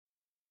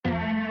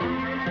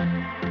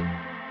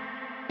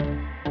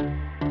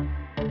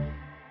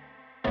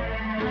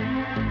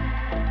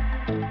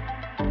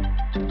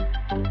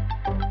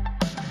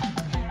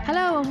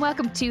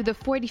welcome to the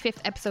 45th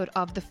episode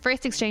of the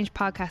First Exchange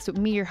podcast with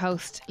me, your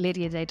host,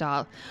 Lydia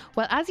Daydal.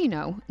 Well, as you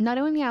know, not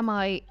only am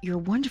I your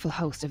wonderful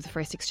host of the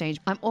First Exchange,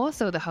 I'm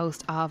also the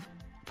host of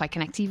Fight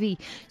Connect TV.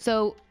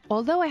 So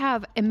although I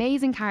have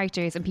amazing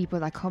characters and people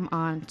that come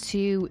on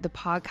to the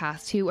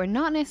podcast who are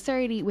not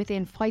necessarily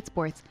within fight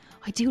sports,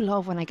 I do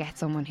love when I get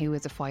someone who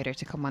is a fighter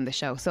to come on the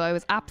show. So I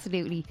was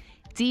absolutely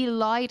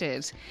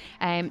delighted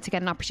to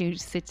get an opportunity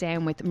to sit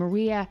down with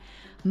Marija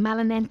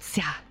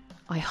Malenica.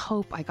 I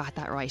hope I got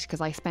that right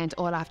because I spent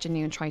all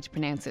afternoon trying to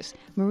pronounce it.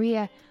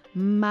 Marija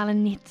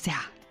Malenica.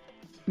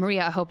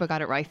 Maria, I hope I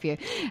got it right for you.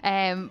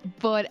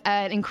 But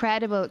an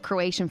incredible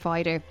Croatian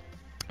fighter,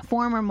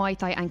 former Muay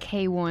Thai and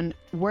K1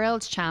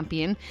 world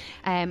champion,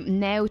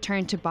 now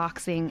turned to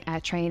boxing,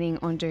 training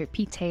under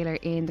Pete Taylor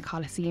in the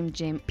Coliseum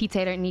gym. Pete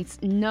Taylor needs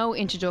no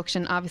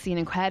introduction, obviously an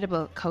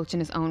incredible coach in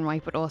his own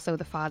right, but also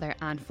the father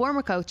and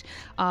former coach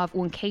of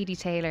one Katie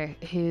Taylor,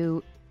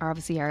 who are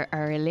obviously our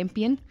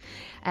Olympian,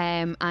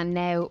 and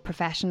now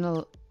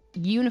professional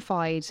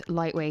unified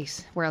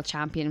lightweight world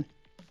champion.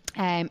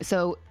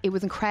 So it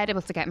was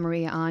incredible to get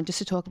Maria on just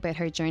to talk about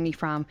her journey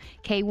from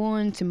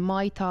K1 to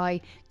Muay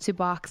Thai to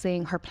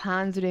boxing, her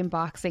plans within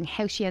boxing,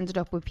 how she ended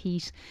up with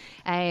Pete.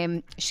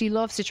 She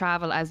loves to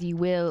travel, as you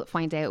will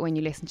find out when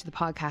you listen to the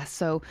podcast.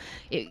 So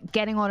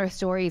getting all her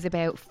stories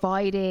about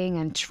fighting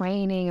and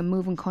training and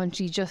moving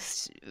country,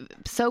 just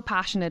so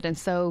passionate and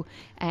so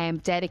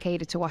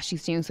dedicated to what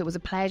she's doing. So it was a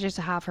pleasure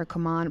to have her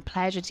come on, a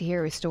pleasure to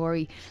hear her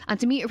story and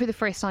to meet her for the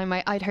first time.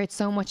 I'd heard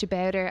so much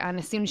about her, and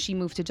as soon as she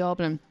moved to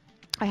Dublin,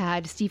 I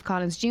had Steve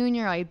Collins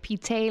Jr., I had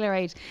Pete Taylor,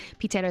 I had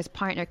Pete Taylor's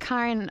partner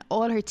Karen,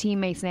 all her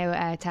teammates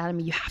now telling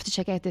me, you have to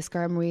check out this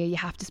girl Maria, you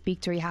have to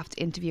speak to her, you have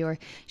to interview her.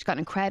 She's got an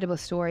incredible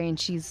story and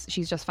she's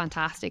just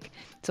fantastic.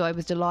 So I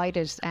was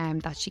delighted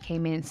that she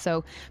came in.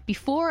 So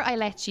before I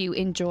let you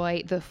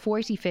enjoy the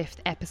 45th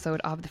episode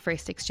of the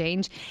First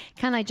Exchange,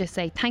 can I just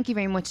say thank you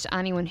very much to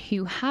anyone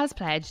who has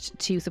pledged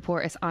to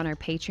support us on our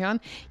Patreon.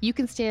 You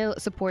can still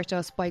support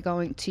us by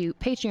going to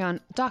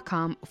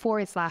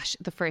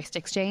patreon.com/the First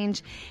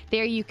Exchange.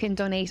 There you can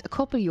donate a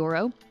couple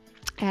euro.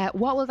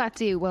 What will that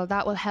do? Well,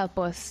 that will help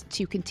us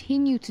to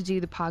continue to do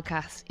the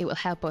podcast. It will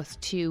help us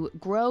to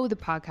grow the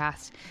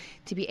podcast,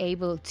 to be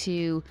able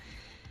to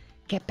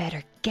get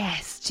better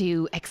guests,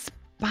 to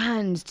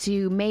expand,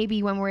 to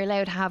maybe when we're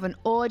allowed to have an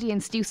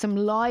audience, do some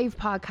live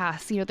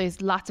podcasts. You know,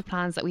 there's lots of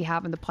plans that we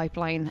have in the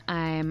pipeline,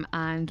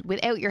 and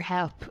without your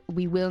help,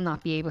 we will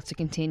not be able to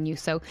continue.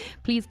 So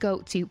please go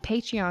to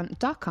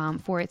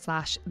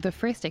patreon.com/the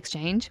First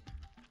Exchange.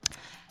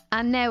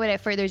 And now,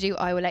 without further ado,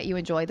 I will let you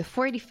enjoy the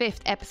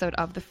 45th episode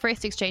of the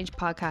First Exchange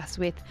podcast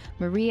with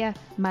Marija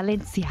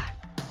Malenica.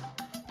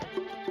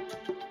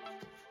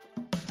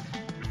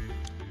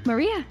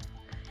 Maria,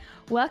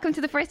 welcome to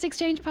the First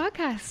Exchange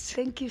podcast.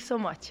 Thank you so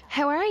much.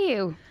 How are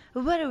you?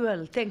 Very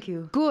well, thank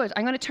you. Good.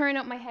 I'm going to turn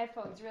up my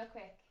headphones real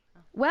quick.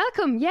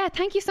 Welcome. Yeah,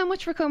 thank you so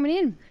much for coming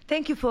in.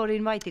 Thank you for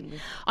inviting me.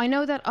 I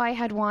know that I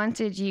had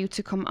wanted you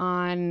to come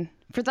on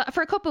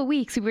for a couple of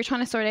weeks. We were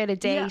trying to sort out a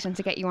date and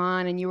to get you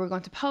on, and you were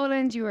going to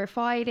Poland, you were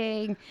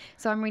fighting.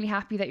 So I'm really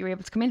happy that you were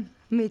able to come in.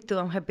 Me too,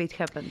 I'm happy it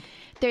happened.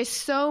 There's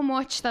so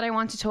much that I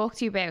want to talk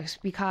to you about,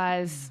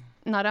 because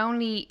not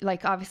only,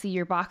 like, obviously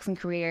your boxing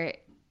career,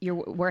 you're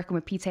working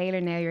with Pete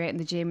Taylor now, you're out in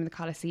the gym, in the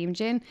Coliseum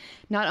gym.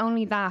 Not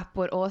only that,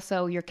 but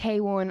also your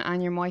K1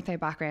 and your Muay Thai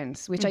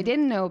backgrounds, which I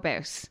didn't know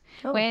about.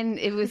 When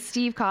it was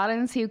Steve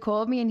Collins who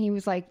called me and he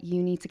was like,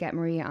 you need to get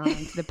Maria on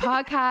to the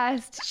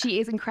podcast. She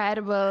is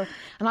incredible.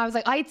 And I was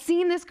like, I'd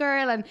seen this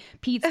girl, and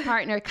Pete's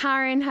partner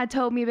Karen had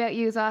told me about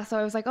you as well. So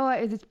I was like, oh,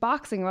 it's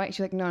boxing, right?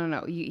 She's like,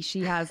 no.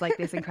 She has like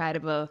this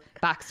incredible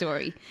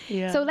backstory.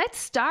 Yeah. So let's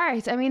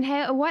start. I mean,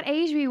 what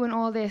age were you when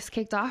all this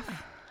kicked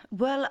off?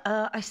 Well,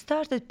 I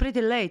started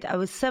pretty late. I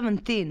was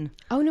 17.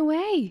 Oh, no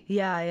way.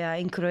 Yeah,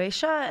 in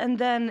Croatia. And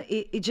then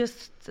it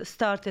just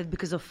started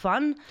because of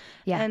fun.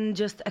 Yeah. And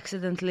just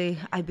accidentally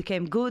I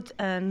became good.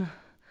 And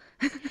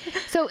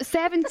so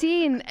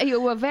 17, you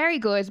were very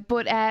good.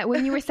 But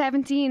when you were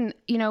 17,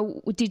 you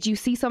know, did you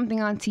see something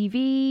on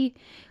TV?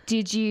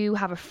 Did you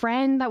have a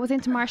friend that was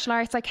into martial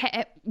arts?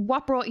 Like,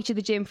 what brought you to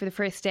the gym for the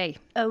first day?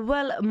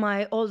 Well,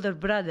 my older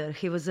brother,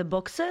 he was a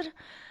boxer.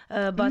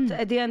 But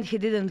at the end, he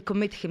didn't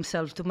commit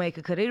himself to make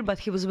a career, but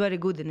he was very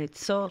good in it.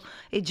 So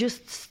it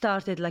just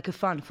started like a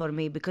fun for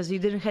me, because you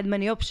didn't have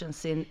many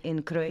options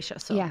in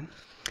Croatia. So. Yeah.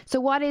 So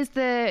what is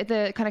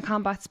the kind of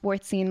combat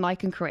sports scene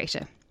like in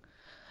Croatia?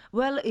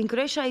 Well, in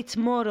Croatia, it's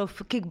more of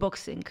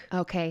kickboxing.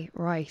 Okay,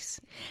 right.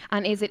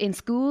 And is it in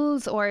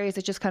schools, or is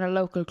it just kind of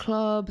local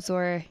clubs,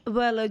 or?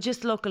 Well,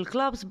 just local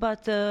clubs,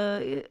 but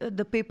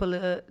the people,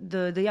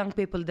 the young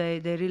people, they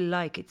really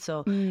like it.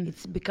 So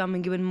it's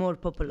becoming even more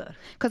popular.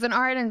 Because in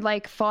Ireland,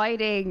 like,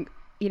 fighting,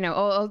 you know,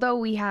 although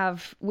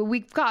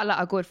we've got a lot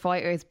of good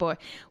fighters, but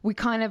we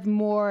kind of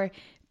more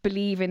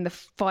believe in the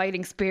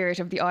fighting spirit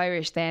of the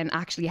Irish than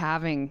actually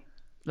having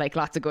like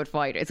lots of good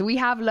fighters. We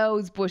have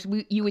loads, but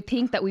you would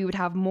think that we would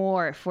have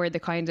more for the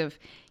kind of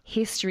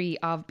history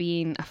of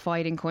being a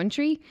fighting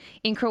country.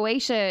 In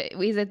Croatia,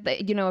 is it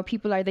that, you know,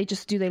 people are,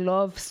 do they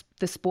love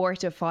the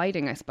sport of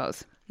fighting, I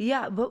suppose?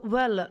 Yeah, but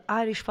well,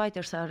 Irish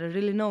fighters are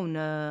really known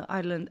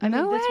Ireland. I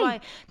No mean, way.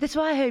 that's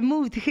why I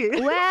moved here.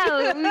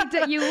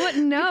 Well, you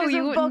wouldn't know. Because You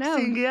of wouldn't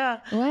boxing, know. yeah.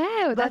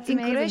 Wow, that's but in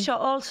amazing. Croatia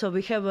also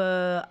we have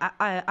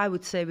I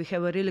would say we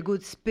have a really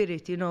good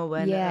spirit, you know,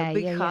 and Yeah, a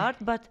big yeah, heart.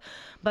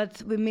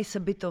 But we miss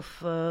a bit of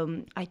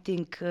I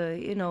think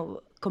you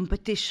know,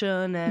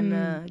 competition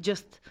and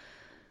just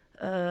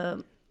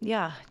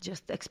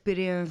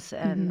experience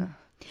and.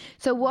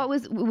 So what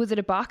was it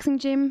a boxing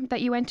gym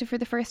that you went to for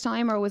the first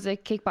time, or was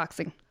it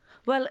kickboxing?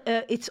 Well,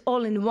 it's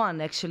all in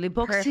one actually: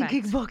 boxing,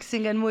 Perfect.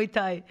 kickboxing, and Muay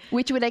Thai.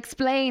 Which would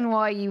explain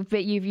why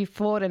you've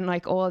fought in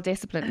like all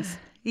disciplines.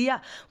 Yeah,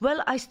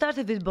 well, I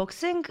started with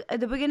boxing at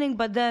the beginning,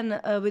 but then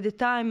with the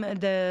time,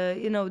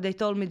 they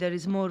told me there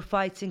is more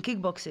fights in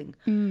kickboxing.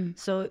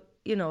 So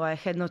you know, I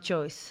had no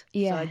choice.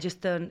 Yeah. So I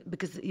just turned,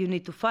 because you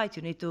need to fight,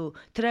 you need to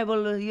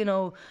travel, you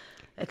know,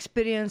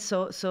 experience.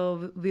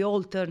 So we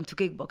all turned to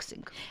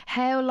kickboxing.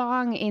 How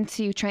long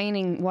into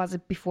training was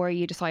it before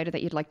you decided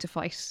that you'd like to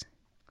fight?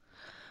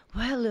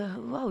 Well,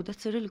 wow,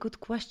 that's a really good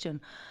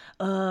question.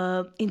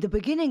 In the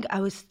beginning, I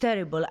was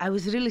terrible. I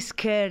was really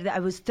scared. I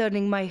was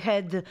turning my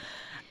head.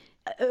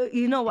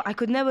 You know, I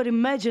could never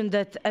imagine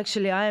that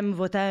actually I am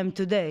what I am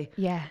today.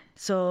 Yeah.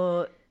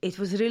 So it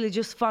was really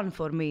just fun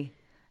for me.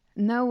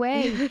 No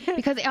way.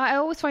 Because I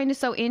always find it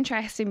so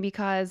interesting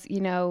because,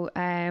 you know,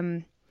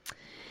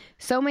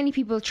 so many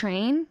people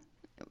train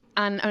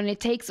and it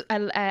takes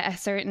a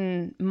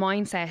certain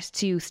mindset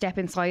to step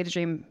inside a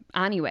gym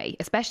anyway,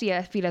 especially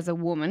I feel as a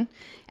woman,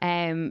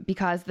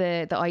 because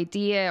the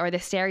idea or the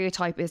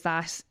stereotype is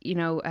that, you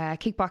know, a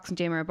kickboxing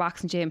gym or a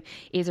boxing gym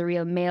is a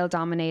real male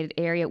dominated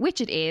area, which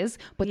it is,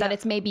 but that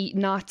it's maybe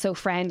not so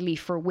friendly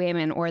for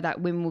women, or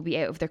that women will be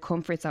out of their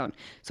comfort zone.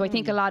 So I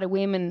think a lot of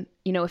women,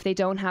 you know, if they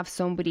don't have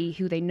somebody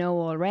who they know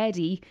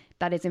already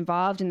that is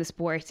involved in the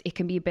sport, it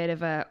can be a bit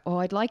of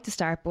I'd like to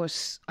start,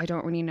 but I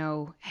don't really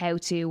know how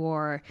to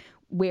or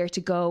where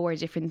to go or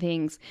different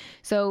things.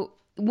 So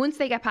once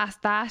they get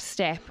past that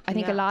step, I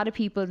think a lot of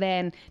people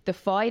then, the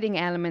fighting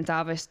element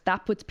of it,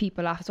 that puts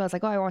people off as well. It's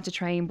like, I want to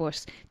train,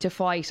 but to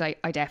fight,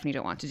 I definitely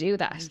don't want to do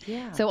that.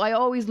 Yeah. So I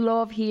always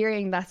love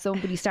hearing that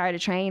somebody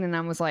started training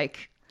and was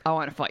like, I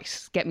want to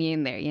fight, get me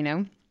in there, you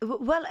know?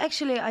 Well,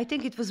 actually, I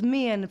think it was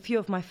me and a few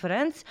of my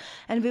friends,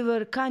 and we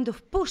were kind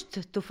of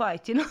pushed to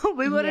fight, you know?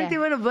 We weren't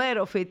even aware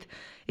of it.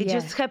 It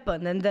just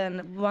happened. And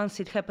then once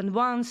it happened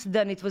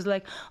then it was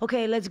like,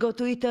 okay, let's go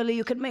to Italy.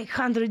 You can make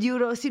 100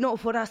 euros. You know,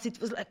 for us, it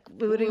was like,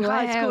 we were in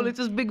high school. It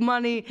was big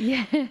money.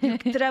 Yeah. You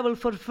travel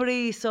for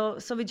free. So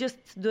we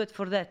just do it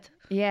for that.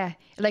 Yeah,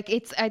 like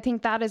I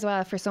think that as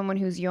well, for someone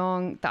who's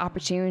young, the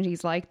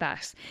opportunities like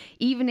that,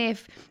 even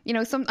if, you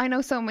know, I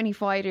know so many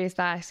fighters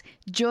that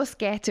just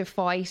get to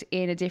fight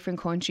in a different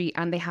country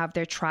and they have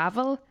their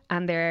travel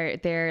and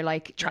their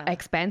like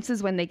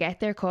expenses when they get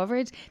there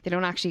covered. They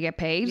don't actually get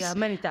paid. Yeah,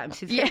 many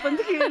times it's happened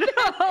here.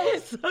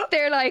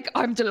 They're like,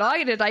 I'm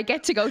delighted. I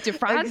get to go to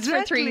France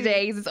for 3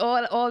 days. It's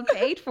all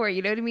paid for,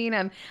 you know what I mean?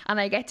 And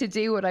I get to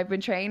do what I've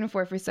been training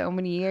for so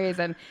many years.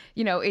 And,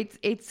 you know,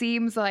 it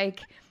seems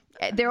like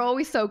they're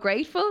always so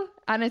grateful,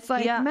 and it's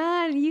like,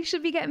 man, you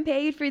should be getting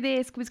paid for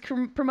this, because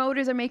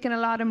promoters are making a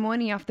lot of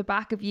money off the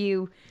back of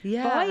you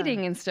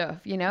fighting and stuff,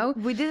 you know.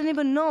 We didn't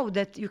even know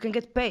that you can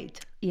get paid.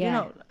 You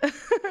know.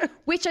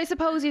 Which I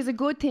suppose is a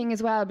good thing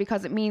as well,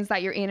 because it means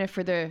that you're in it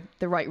for the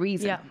right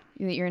reason. That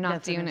you're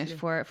not doing it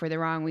for the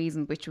wrong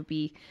reason, which would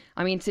be,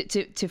 I mean,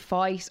 to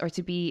fight or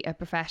to be a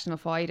professional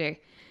fighter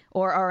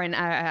or an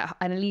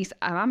elite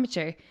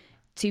amateur,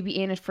 to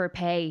be in it for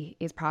pay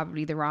is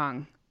probably the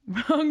wrong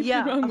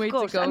way of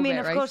course. to go. I mean,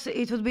 of course,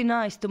 it would be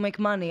nice to make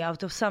money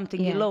out of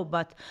something you love,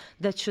 but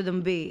that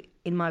shouldn't be,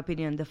 in my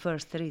opinion, the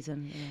first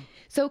reason. Yeah.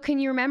 So can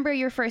you remember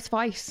your first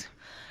fight?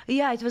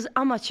 Yeah, it was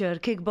amateur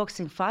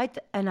kickboxing fight,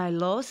 and I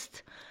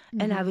lost.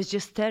 And I was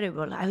just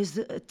terrible. I was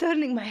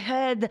turning my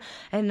head,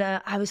 and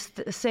I was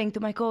saying to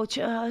my coach,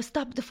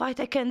 stop the fight,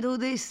 I can't do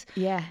this.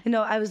 Yeah. You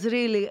know,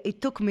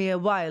 it took me a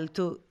while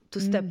to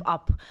step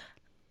up.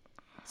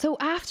 So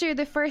after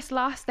the first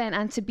loss then,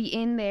 and to be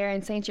in there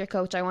and saying to your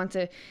coach, I don't want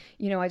to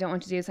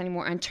do this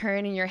anymore, and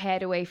turning your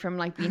head away from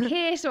like being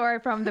hit or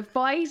from the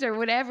fight or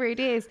whatever it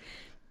is,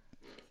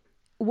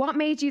 what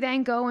made you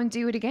then go and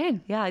do it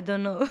again? Yeah, I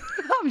don't know.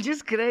 I'm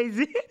just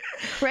crazy.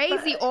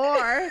 Crazy,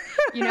 or,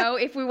 you know,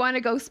 if we want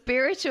to go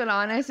spiritual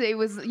on it, it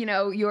was, you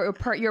know,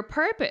 your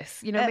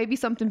purpose, you know, maybe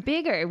something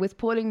bigger was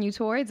pulling you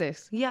towards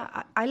it.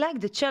 Yeah, I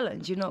like the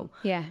challenge, you know.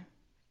 Yeah.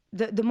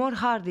 The more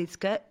hard it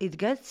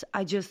gets,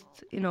 I just,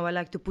 you know, I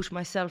like to push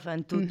myself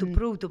and to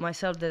prove to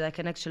myself that I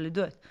can actually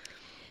do it.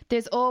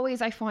 There's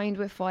always, I find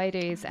with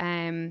fighters,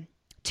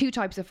 two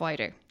types of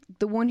fighter.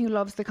 The one who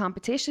loves the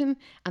competition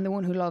and the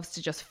one who loves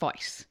to just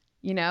fight.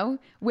 You know,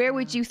 where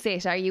would you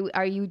sit?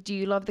 Do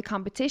you love the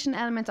competition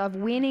element of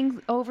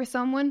winning over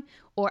someone,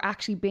 or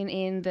actually been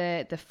in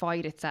the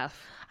fight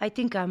itself? I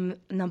think I'm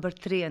number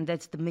 3, and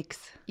that's the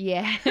mix.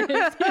 Yeah.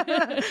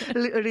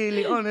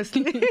 Really,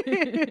 honestly.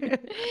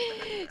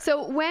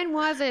 So when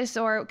was it,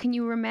 or can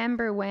you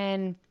remember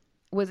when,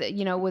 was it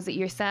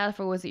yourself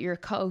or was it your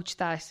coach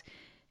that,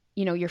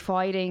 you're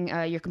fighting,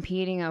 you're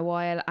competing a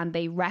while, and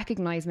they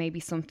recognize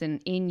maybe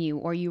something in you,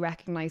 or you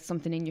recognize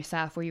something in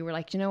yourself where you were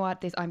like, you know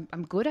what,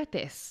 I'm good at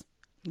this?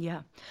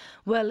 Yeah.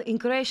 Well, in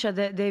Croatia,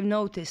 they've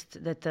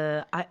noticed that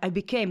I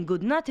became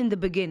good, not in the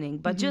beginning,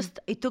 but just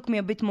it took me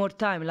a bit more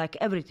time, like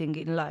everything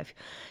in life,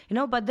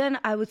 But then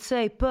I would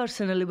say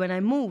personally, when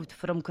I moved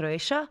from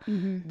Croatia,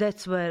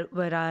 that's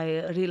where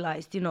I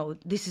realized,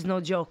 this is no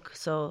joke.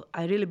 So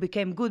I really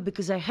became good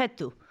because I had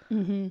to.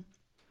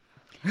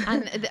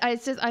 And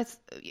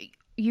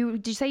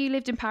did you say you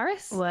lived in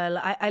Paris? Well,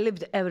 I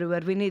lived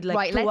everywhere. We need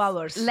 2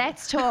 hours.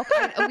 Let's talk.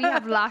 We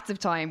have lots of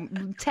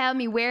time. Tell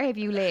me, where have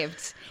you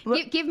lived?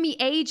 Well, give me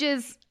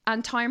ages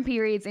and time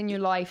periods in your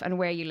life and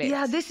where you lived.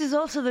 Yeah, this is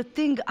also the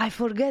thing. I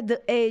forget the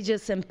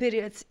ages and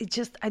periods.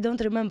 I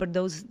don't remember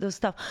those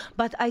stuff.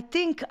 But I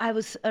think I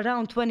was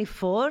around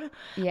 24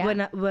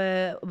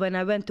 when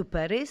I went to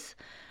Paris,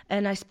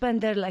 and I spent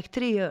there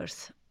 3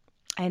 years.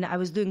 And I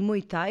was doing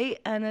Muay Thai,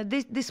 and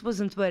this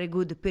wasn't very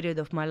good period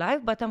of my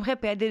life, but I'm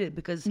happy I did it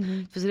because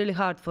it was really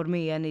hard for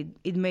me, and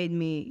it made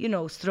me,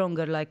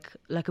 stronger like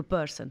a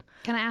person.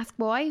 Can I ask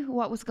why?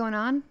 What was going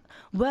on?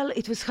 Well,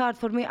 it was hard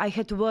for me. I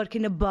had to work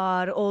in a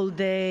bar all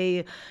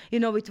day.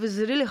 It was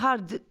really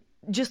hard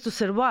just to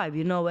survive,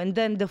 and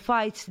then the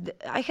fights.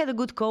 I had a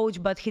good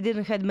coach, but he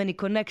didn't have many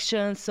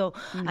connections, so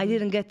I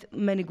didn't get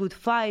many good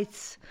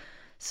fights.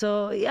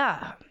 So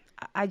yeah.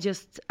 I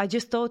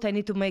just thought I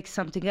need to make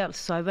something else,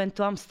 so I went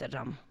to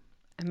Amsterdam.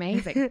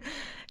 Amazing.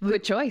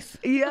 Good choice.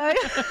 Yeah.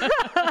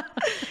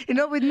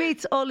 With me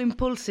it's all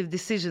impulsive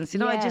decisions.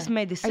 I just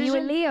made decisions. Are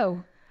you a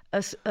Leo?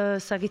 A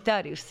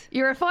Sagittarius.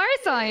 You're a fire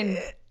sign.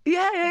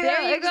 Yeah,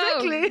 there you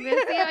exactly. Go.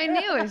 See, I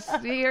knew it.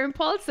 You're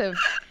impulsive.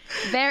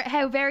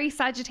 How very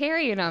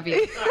Sagittarian of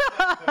you.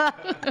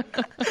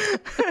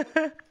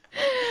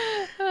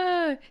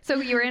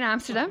 So you were in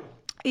Amsterdam?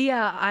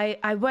 Yeah,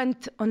 I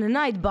went on a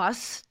night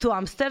bus to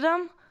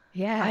Amsterdam.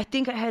 Yeah. I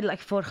think I had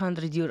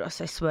 400 euros,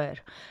 I swear.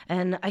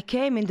 And I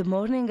came in the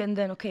morning, and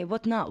then, okay,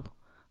 what now?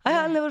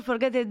 I'll never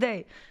forget that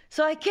day.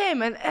 So I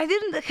came, and I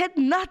had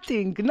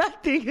nothing.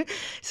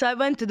 So I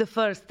went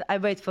to I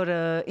wait for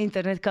an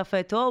internet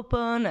cafe to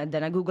open, and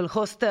then I Google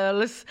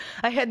hostels.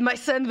 I had my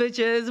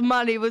sandwiches,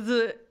 money was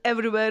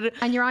everywhere.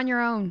 And you're on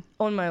your own?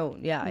 On my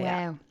own, yeah. Wow.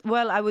 Yeah.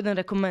 Well, I wouldn't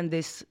recommend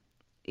this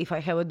if I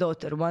have a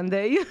daughter one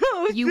day,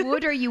 You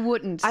would or you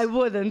wouldn't? I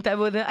wouldn't.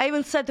 I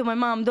even said to my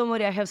mom, don't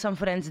worry, I have some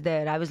friends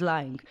there. I was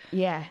lying.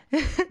 Yeah.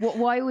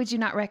 Why would you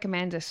not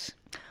recommend it?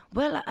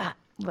 Well,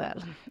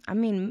 I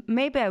mean,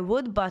 maybe I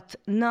would, but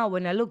now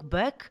when I look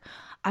back,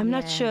 I'm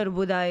not sure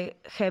would I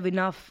have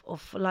enough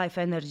of life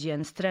energy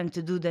and strength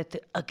to do that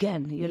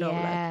again,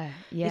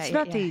 It's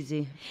not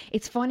easy.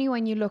 It's funny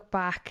when you look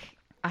back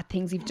at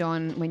things you've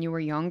done when you were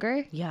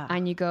younger,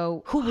 and you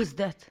go, who was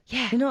that?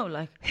 Yeah, who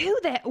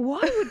that?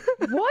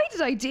 Why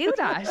did I do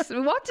that?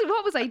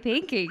 What was I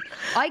thinking?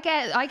 I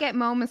get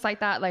moments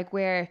like that,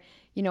 where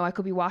I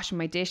could be washing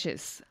my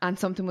dishes and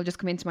something will just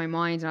come into my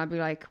mind, and I'll be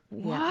like,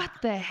 what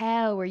the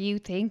hell were you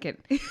thinking?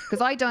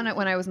 Because I done it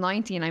when I was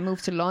 19. I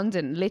moved to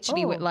London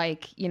literally with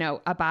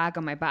a bag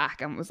on my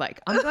back, and was like,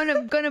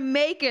 I'm gonna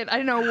make it. I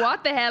don't know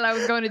what the hell I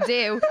was going to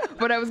do,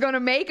 but I was going to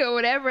make it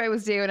whatever I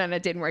was doing, and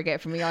it didn't work out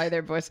for me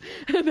either, but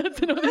that's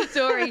another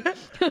story.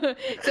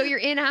 So you're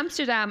in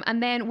Amsterdam,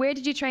 and then where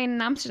did you train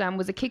in Amsterdam?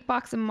 Was it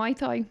kickboxing, Muay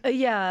Thai?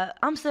 Yeah,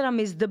 Amsterdam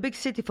is the big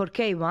city for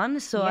K1,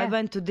 so I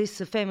went to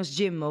this famous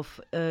gym of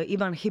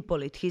Ivan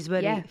Hippolyt. He's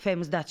very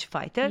famous Dutch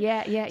fighter.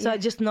 So I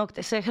just knocked.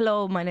 I said,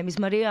 hello, my name is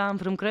Marija. I'm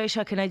from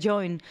Croatia. Can I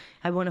join?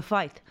 I want to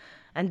fight.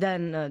 And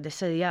then they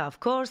said, yeah, of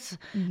course.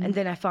 And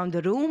then I found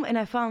a room, and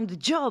I found a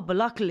job,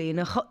 luckily,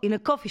 in a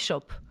coffee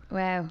shop.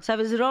 Wow. So I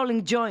was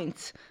rolling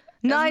joints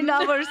 9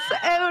 hours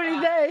every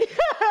day.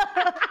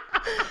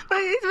 But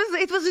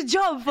it was a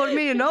job for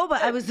me,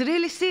 But I was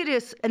really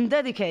serious and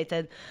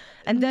dedicated.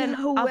 And then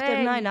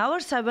after 9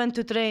 hours, I went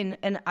to train,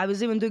 and I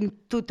was even doing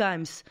 2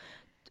 times.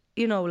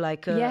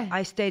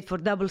 I stayed for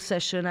double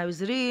session. I was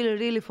really,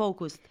 really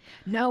focused.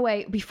 No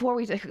way. Before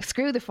we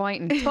screw the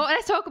fighting,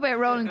 let's talk about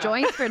rolling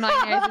joints for 9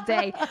 hours a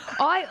day.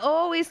 I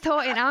always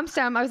thought in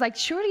Amsterdam, I was like,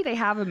 surely they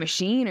have a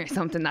machine or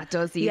something that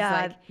does these.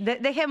 Yeah,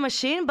 they have a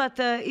machine, but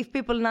if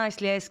people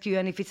nicely ask you,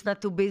 and if it's not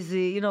too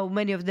busy,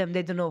 many of them,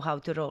 they don't know how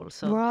to roll.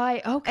 So.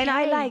 Right, okay. And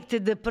I liked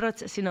the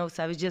process,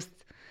 so I was just...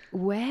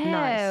 Wow,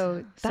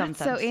 nice, that's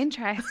so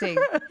interesting.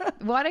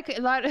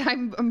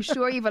 I'm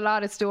sure you have a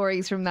lot of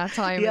stories from that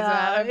time as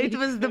well. Yeah, it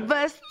was the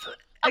best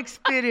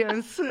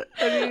experience.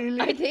 Really.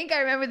 I think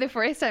I remember the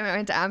first time I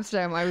went to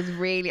Amsterdam,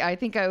 I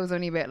think I was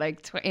only about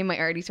in my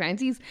early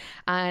 20s,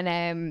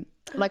 and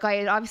like I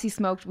had obviously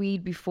smoked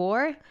weed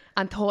before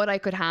and thought I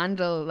could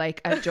handle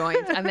like a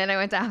joint, and then I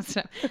went to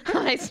Amsterdam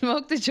and I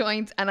smoked a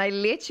joint, and I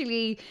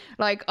literally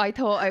like I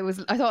thought I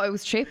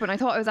was tripping. I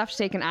thought I was after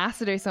taking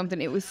acid or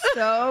something. It was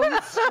so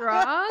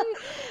strong,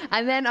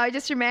 and then I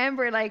just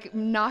remember like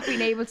not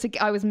being able to.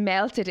 I was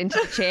melted into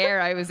the chair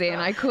I was in.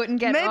 I couldn't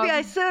get. Maybe up.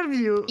 I served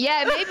you.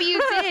 Yeah, maybe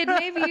you did.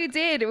 Maybe you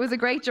did. It was a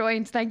great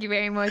joint. Thank you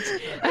very much.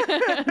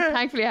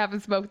 Thankfully, I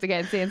haven't smoked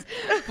again since.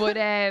 But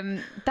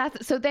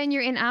that's so. Then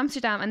you're in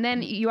Amsterdam, and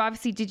then you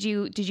obviously did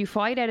you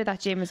fight out of that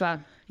gym as well?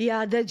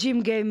 Yeah, the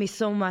gym gave me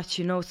so much,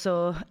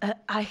 so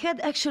I had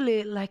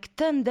actually like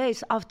 10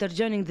 days after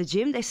joining the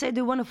gym, they said,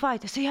 do you want to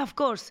fight? I said, yeah, of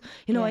course,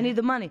 I need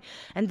the money.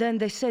 And then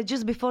they said,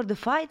 just before the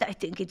fight, I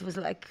think it was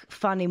like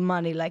funny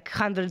money, like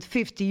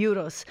 150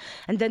 euros.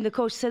 And then the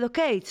coach said,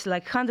 okay, it's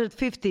like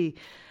 150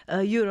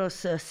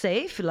 euros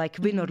safe, like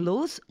win or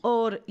lose,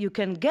 or you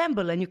can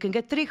gamble and you can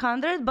get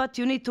 300, but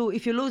you need to,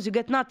 if you lose, you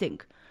get nothing.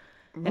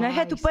 Right. And I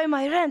had to pay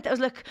my rent. I was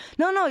like,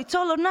 no, it's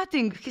all or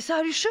nothing. He said,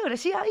 are you sure? I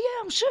said,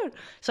 yeah, I'm sure.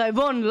 So I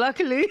won,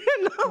 luckily.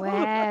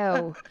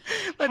 Wow.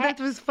 But that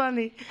was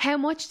funny. How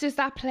much does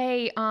that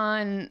play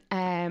on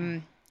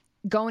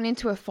going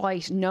into a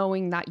fight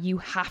knowing that you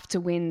have to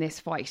win this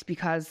fight?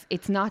 Because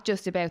it's not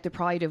just about the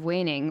pride of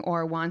winning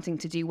or wanting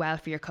to do well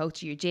for your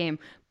coach or your gym,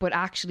 but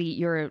actually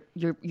your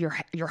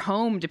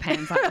home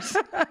depends on it.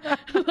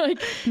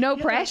 Like no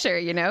pressure,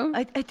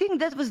 I think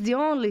that was the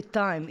only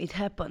time it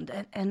happened,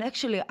 and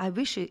actually I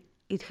wish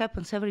it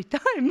happens every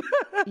time.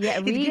 Yeah,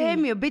 really. It gave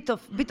me a bit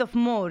of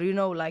more,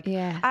 like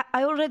I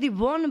already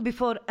won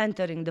before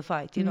entering the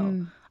fight.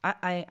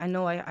 I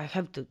know I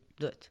have to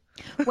do it.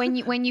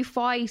 When you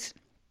fight,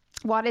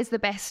 what is the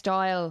best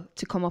style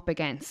to come up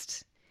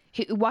against?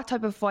 What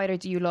type of fighter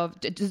do you love?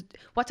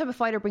 What type of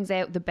fighter brings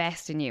out the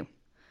best in you?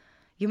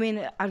 You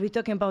mean, are we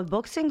talking about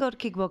boxing or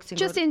kickboxing?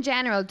 Just in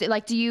general,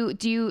 like do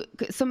you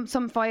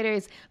some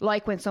fighters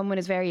like when someone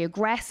is very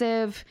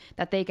aggressive,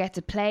 that they get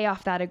to play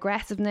off that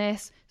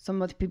aggressiveness.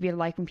 Some other people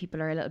like when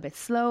people are a little bit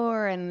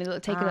slower and it'll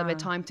take a little bit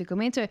of time to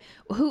come into it.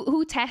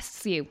 Who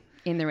tests you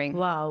in the ring?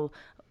 Wow.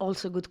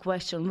 Also good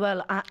question.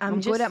 Well, I'm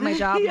just good at my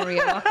job,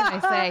 Maria. What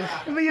can I say?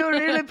 You're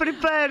really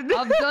prepared.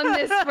 I've done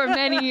this for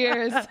many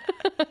years.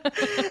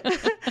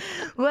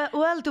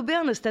 well, to be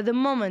honest, at the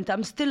moment,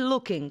 I'm still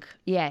looking.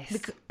 Yes.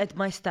 At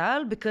my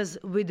style, because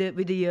with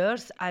the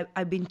years,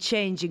 I've been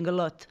changing a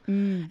lot.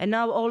 And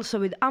now also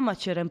with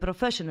amateur and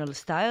professional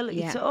style,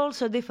 it's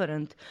also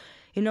different.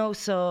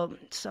 So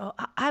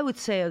I would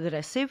say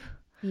aggressive.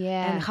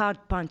 Yeah. And hard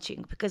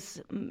punching, because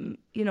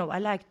I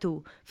like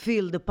to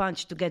feel the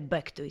punch to get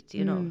back to it.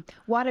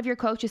 What have your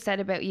coaches said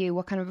about you?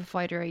 What kind of a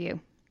fighter are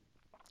you?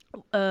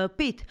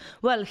 Pete,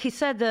 well, he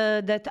said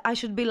that I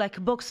should be like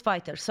a box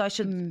fighter. So I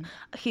should.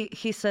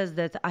 He says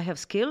that I have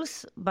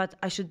skills, but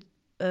I should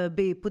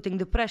be putting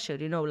the pressure.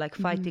 Like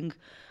fighting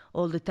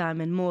all the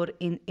time and more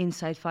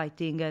inside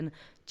fighting and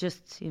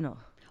just.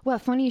 Well,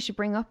 funny you should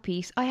bring up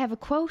Pete. I have a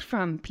quote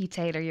from Pete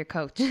Taylor, your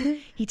coach.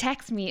 He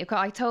texted me. I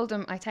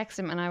texted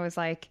him and I was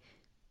like,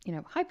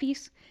 hi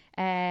Pete.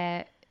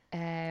 Let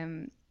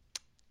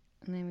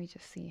me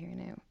just see here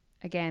now.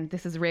 Again,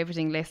 this is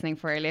riveting listening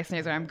for our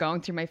listeners where I'm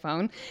going through my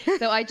phone.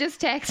 So I just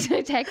text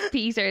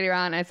Pete earlier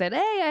on. I said,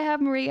 hey, I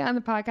have Maria on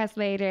the podcast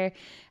later.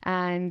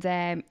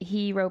 And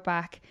he wrote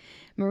back,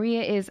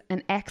 Maria is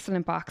an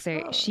excellent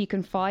boxer. She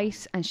can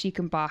fight and she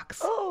can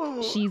box.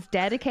 She's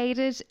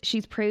dedicated.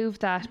 She's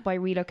proved that by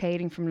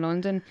relocating from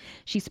London.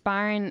 She's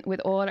sparring with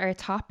all our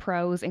top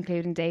pros,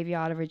 including Davy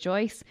Oliver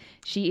Joyce.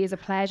 She is a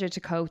pleasure to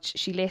coach.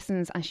 She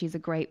listens and she's a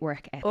great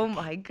work ethic. Oh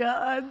my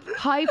God.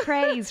 High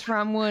praise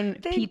from one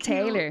Pete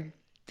Taylor.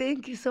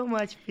 Thank you so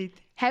much, Pete.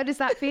 How does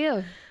that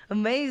feel?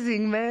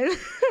 Amazing, man.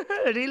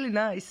 Really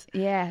nice.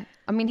 Yeah.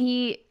 I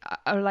mean,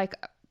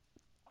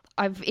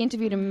 I've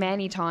interviewed him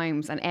many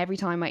times, and every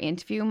time I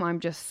interview him, I'm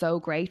just so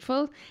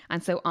grateful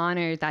and so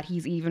honoured that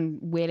he's even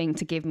willing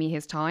to give me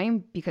his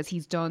time, because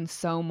he's done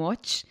so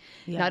much,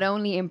 not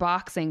only in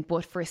boxing,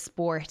 but for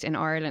sport in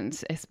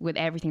Ireland, with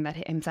everything that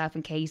himself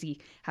and Katie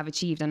have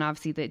achieved, and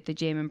obviously the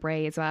gym in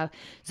Bray as well.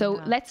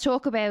 So let's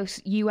talk about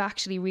you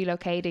actually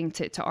relocating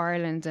to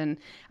Ireland,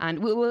 and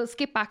we'll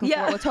skip back and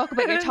forth. We'll talk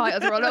about your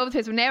titles. We're all over the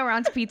place, but now we're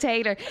on to Pete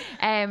Taylor.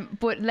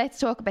 But let's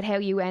talk about how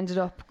you ended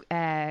up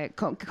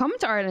coming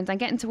to Ireland and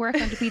getting to work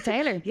under Pete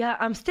Taylor. Yeah,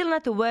 I'm still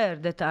not aware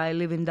that I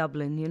live in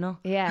Dublin,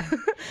 Yeah,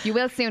 you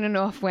will soon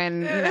enough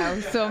when,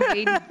 some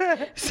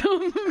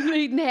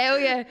bleeding how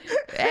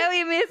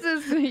you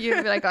misses.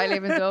 You'll be like, I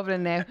live in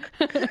Dublin now.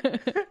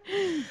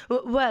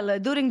 Well,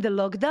 during the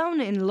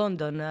lockdown in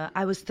London,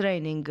 I was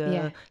training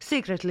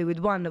secretly with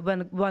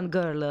one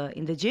girl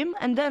in the gym,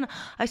 and then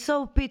I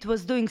saw Pete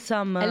was doing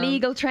some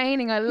illegal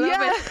training. I love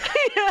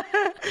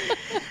it.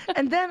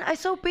 And then I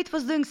saw Pete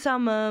was doing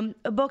some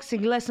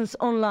boxing lessons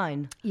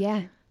online.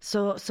 Yeah.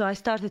 So I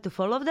started to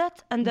follow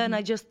that, and then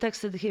I just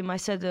texted him. I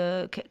said,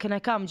 "Can I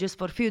come just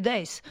for a few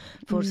days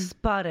for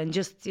spar and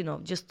just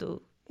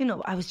to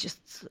I was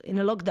just in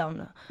a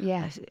lockdown.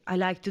 Yeah. I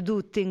like to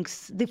do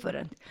things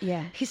different.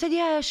 Yeah. He said,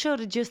 yeah, sure,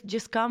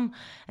 just come.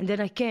 And then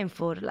I came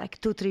for like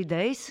 2-3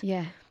 days.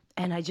 Yeah.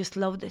 And I just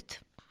loved it.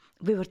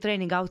 We were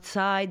training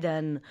outside,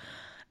 and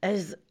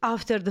as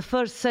after the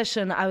first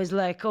session, I was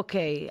like,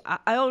 okay,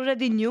 I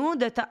already knew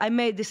that I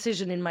made a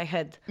decision in my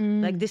head.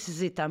 Like, this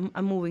is it, I'm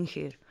moving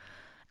here.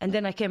 And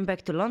then I came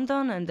back to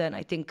London, and then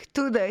I think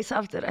 2 days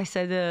after, I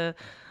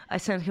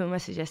sent him a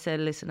message. I said,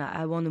 listen,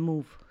 I want to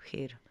move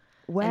here.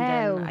 Wow.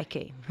 And then I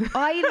came.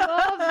 I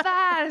love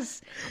that.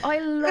 I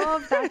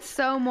love that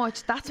so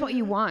much. That's what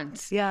you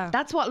want. Yeah.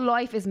 That's what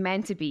life is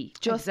meant to be.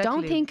 Just don't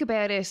Exactly. think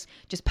about it.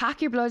 Just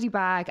pack your bloody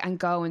bag and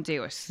go and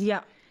do it.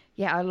 Yeah.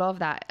 Yeah, I love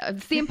that.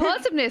 It's the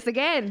impulsiveness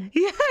again.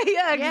 Yeah,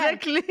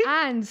 exactly.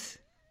 Yeah. And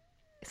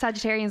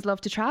Sagittarians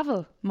love to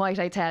travel, might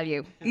I tell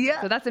you.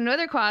 Yeah. So that's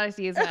another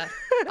quality as well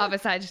of a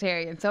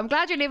Sagittarian. So I'm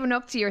glad you're living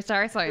up to your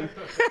star sign.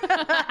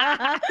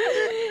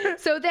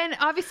 So then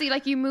obviously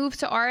like you moved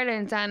to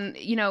Ireland, and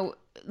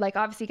like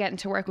obviously getting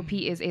to work with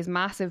Pete is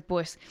massive,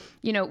 but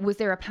was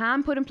there a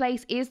plan put in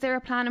place? Is there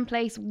a plan in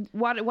place?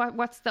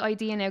 What's the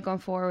idea now going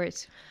forward?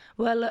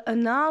 Well,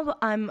 now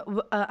I'm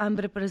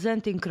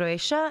representing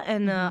Croatia,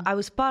 and I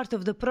was part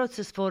of the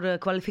process for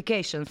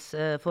qualifications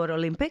for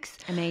Olympics.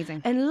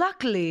 Amazing. And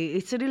luckily,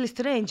 it's really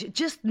strange.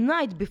 Just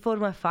night before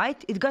my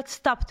fight, it got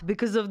stopped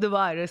because of the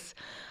virus.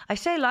 I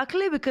say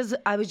luckily because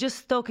I was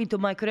just talking to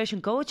my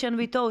Croatian coach, and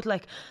we thought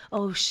like,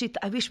 oh shit,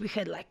 I wish we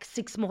had like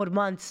 6 more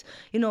months,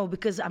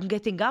 because I'm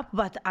getting up,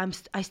 but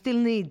I still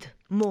need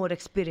more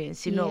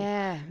experience,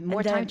 Yeah,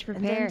 more time to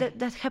prepare. And then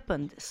that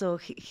happened. So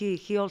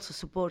he also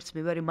supports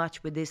me very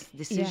much with this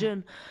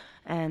decision.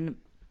 And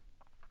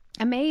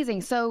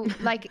amazing. So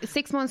like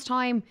 6 months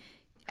time,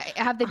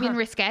 have they been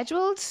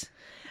rescheduled?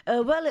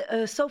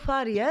 So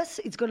far, yes.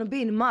 It's going to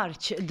be in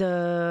March,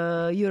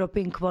 the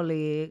European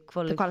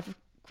qualifiers.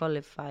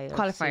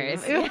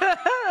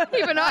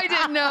 Even I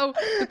didn't know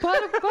the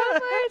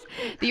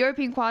qualifiers, the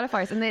European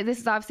qualifiers, and this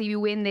is obviously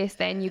you win this,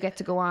 then you get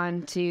to go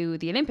on to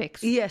the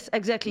Olympics. Yes,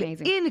 exactly.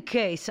 Amazing. In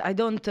case I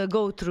don't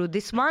go through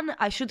this one,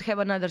 I should have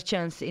another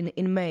chance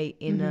in May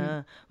in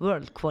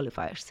World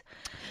qualifiers.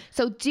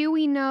 So do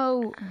we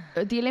know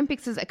the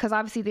Olympics is because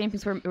obviously the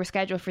Olympics were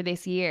scheduled for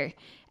this year,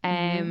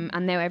 and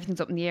now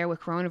everything's up in the air with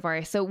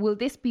coronavirus. So will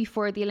this be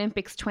for the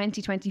Olympics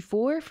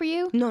 2024 for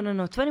you? No,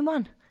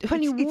 21.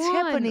 21. It's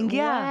happening,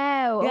 yeah.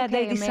 Wow. Yeah, Okay,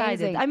 they decided.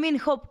 amazing. I mean,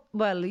 hope.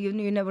 Well, you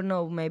never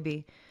know.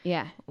 Maybe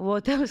Yeah.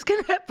 what else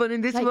can happen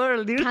in this Like,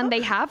 world. can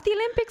they have the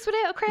Olympics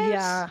without a crowd?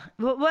 Yeah.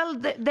 Well,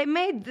 they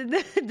made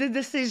the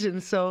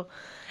decision. So,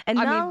 and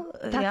I now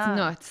mean, that's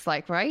nuts.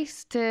 Like, right?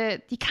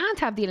 You can't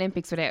have the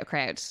Olympics without a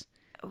crowd.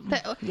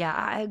 Yeah,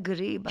 I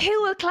agree. But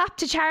Who will clap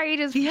to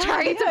Chariots of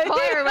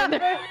Fire when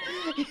they're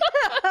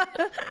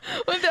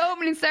when the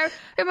opening ceremony?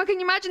 Can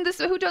you imagine this?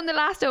 Who done the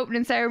last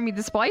opening ceremony?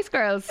 The Spice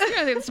Girls.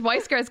 The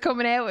Spice Girls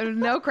coming out with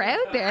no crowd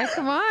there.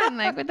 Come on,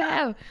 like what the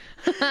hell?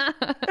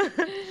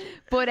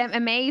 But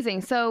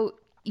amazing. So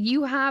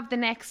you have the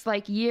next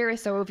like year or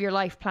so of your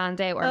life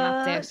planned out or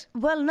mapped out?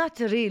 Well,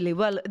 not really.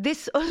 Well,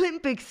 this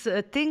Olympics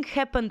thing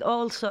happened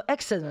also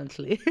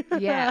accidentally.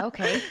 Yeah,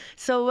 okay.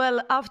 So,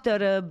 well,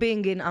 after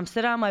being in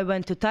Amsterdam, I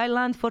went to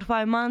Thailand for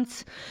 5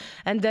 months.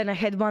 And then I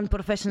had one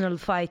professional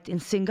fight in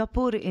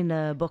Singapore in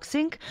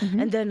boxing.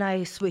 And then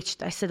I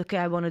switched. I said, okay,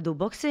 I want to do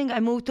boxing. I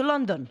moved to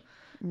London.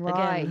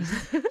 Right.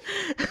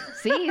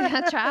 See,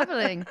 that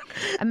traveling.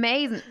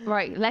 Amazing.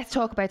 Right, let's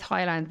talk about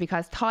Thailand,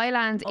 because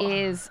Thailand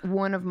is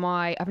one of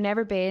I've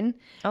never been.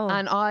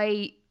 And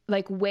I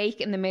like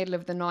wake in the middle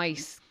of the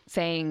night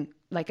saying,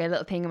 like, a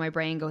little thing in my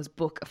brain goes,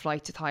 book a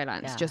flight to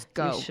Thailand. Yeah, just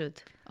go. you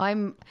should.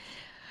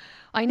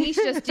 I need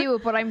to just do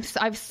it, but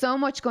I've so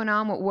much going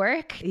on with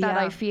work that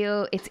I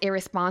feel it's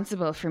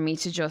irresponsible for me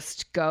to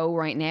just go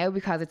right now,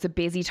 because it's a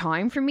busy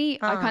time for me.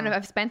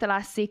 I've spent the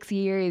last 6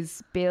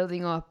 years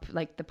building up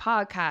like the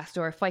podcast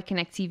or Fight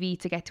Connect TV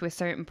to get to a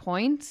certain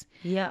point.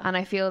 Yeah. And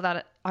I feel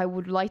that I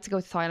would like to go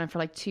to Thailand for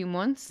like 2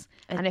 months.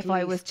 And if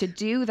I was to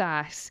do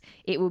that,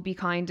 it would be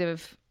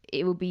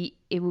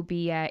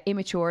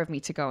immature of me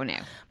to go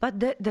now. But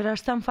there are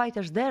some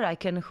fighters there I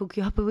can hook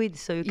you up with,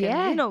 so you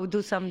can,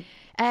 do some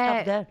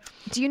stuff there.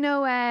 Do you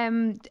know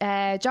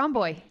John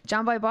Boy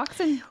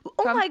Boxing?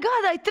 Oh my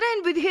God, I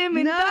trained with him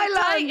in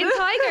Thailand. In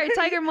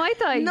Tiger Muay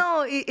Thai.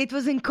 No, it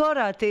was in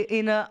Korat,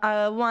 in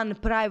one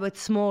private,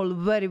 small,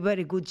 very,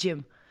 very good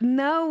gym.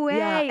 No way.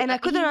 Yeah, and I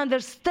couldn't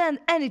understand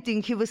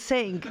anything he was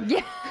saying.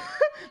 Yeah.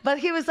 But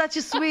he was such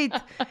a sweet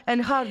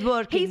and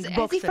hard-working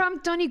boxer. Is he from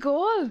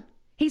Donegal?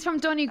 He's from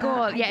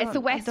Donegal. It's the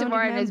west of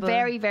Ireland. It's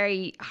very,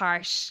 very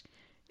harsh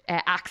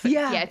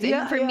accent.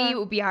 For me, it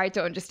would be hard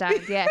to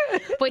understand. Yeah,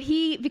 but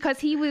he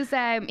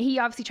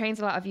obviously trains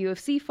a lot of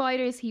UFC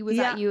fighters. He was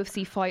at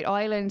UFC Fight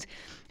Island,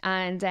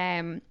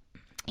 and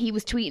he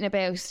was tweeting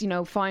about,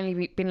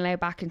 finally being allowed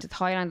back into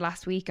Thailand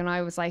last week. And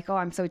I was like, oh,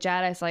 I'm so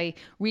jealous. I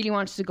really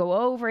wanted to go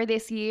over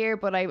this year,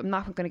 but I'm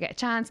not going to get a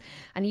chance.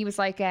 And he was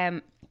like,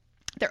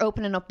 they're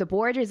opening up the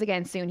borders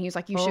again soon. He was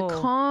like, you should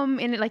come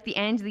in at like the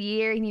end of the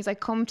year. And he's like,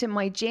 come to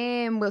my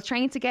gym. We'll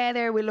train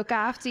together. We'll look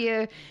after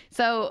you.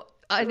 So,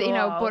 you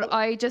know, but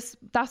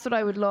that's what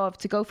I would love,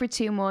 to go for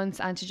 2 months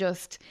and to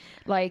just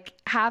like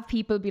have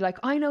people be like,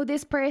 I know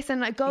this person,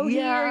 like go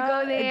here,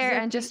 go there,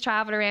 and just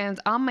travel around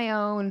on my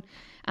own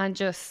and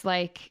just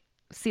like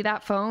see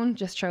that phone,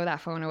 just throw that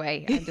phone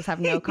away and just have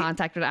no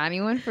contact with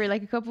anyone for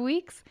like a couple of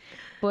weeks.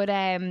 But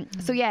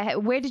so yeah,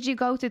 where did you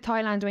go to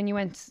Thailand when you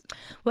went?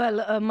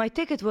 Well, my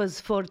ticket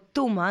was for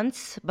 2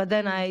 months, but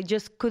then I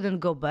just couldn't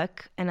go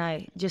back, and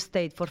I just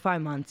stayed for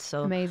 5 months.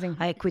 So amazing.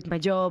 I quit my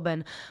job,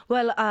 and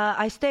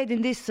I stayed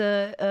in this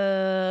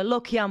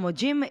Lokiamo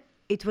gym.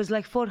 It was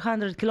like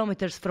 400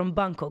 kilometers from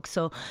Bangkok,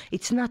 so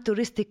it's not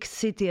touristic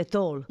city at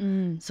all.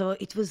 So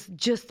it was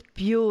just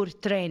pure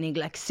training,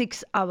 like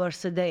 6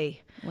 hours a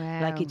day.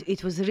 Wow. Like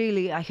it was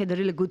really, I had a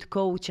really good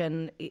coach,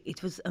 and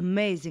it was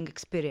amazing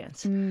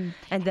experience.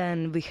 And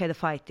then we had a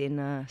fight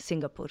in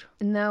Singapore.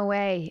 No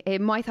way.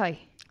 Muay Thai?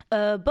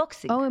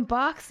 Boxing. Oh, in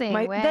boxing.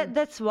 Wow.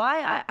 That's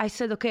why I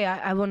said, okay,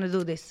 I want to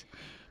do this.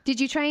 Did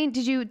you train?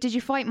 Did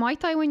you fight Muay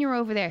Thai when you were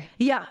over there?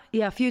 Yeah,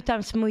 a few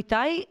times Muay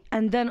Thai,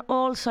 and then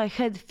also I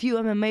had few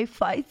MMA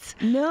fights.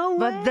 No way.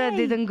 But that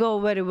didn't go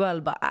very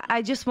well. But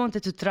I just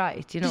wanted to try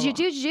it. You know. Did you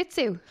do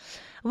jiu-jitsu?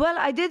 Well,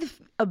 I did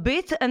a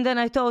bit, and then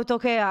I thought,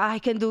 okay, I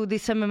can do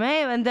this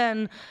MMA, and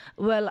then,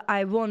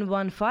 I won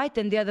one fight,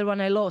 and the other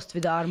one I lost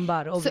with the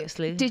armbar,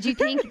 obviously. So did you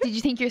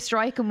think your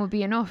striking would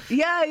be enough?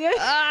 Yeah.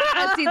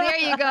 See, there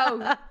you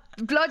go.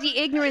 Bloody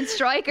ignorant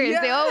strikers.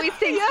 They always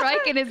think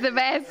striking is the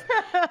best.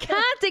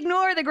 Can't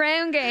ignore the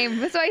ground game.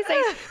 That's why I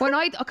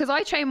say, because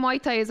I train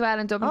Muay Thai as well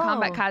in Dublin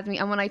Combat Academy,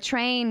 and when I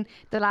train,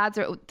 the lads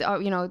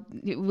are, you know,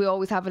 we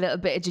always have a little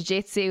bit of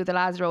jiu-jitsu. The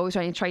lads are always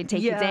trying to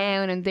take you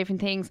down and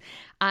different things,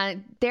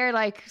 and they're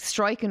like,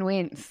 striking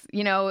wins.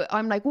 You know,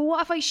 I'm like, well,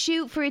 what if I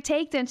shoot for a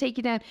takedown, take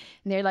you down?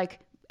 And they're like,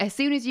 as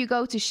soon as you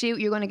go to shoot,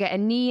 you're going to get a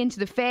knee into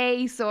the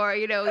face, or,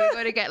 you know, you're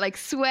going to get like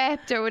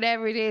swept or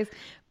whatever it is.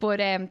 But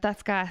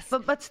That's gas.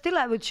 But still,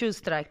 I would choose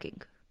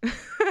striking.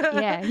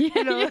 Yeah.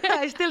 You know,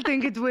 I still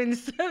think it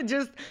wins.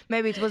 Just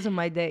maybe it wasn't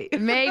my day.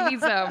 Maybe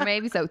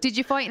so. Did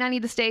you fight in any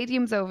of the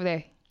stadiums over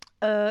there?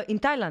 In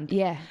Thailand?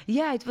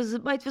 Yeah, it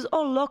was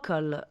all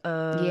local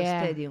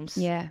stadiums.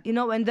 Yeah. You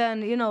know, and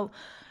then, you know,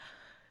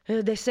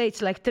 they say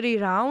it's like 3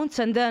 rounds,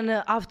 and then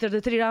after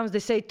the 3 rounds they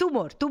say two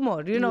more,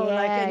 you know,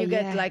 and you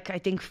get like, I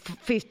think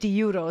 50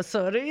 euros,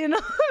 or, you know,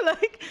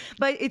 like,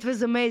 but it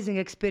was amazing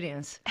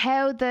experience.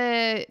 How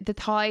the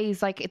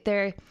Thais, like,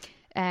 they're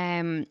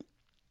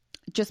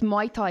just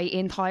Muay Thai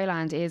in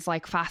Thailand is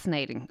like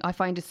fascinating. I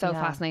find it so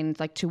fascinating,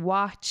 like, to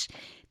watch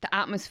the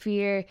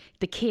atmosphere,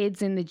 the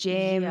kids in the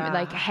gym,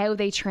 like how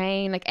they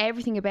train, like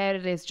everything about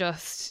it is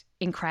just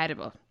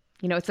incredible.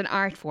 You know, it's an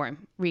art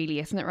form, really,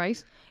 isn't it,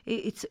 right?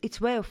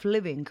 It's way of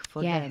living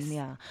for them,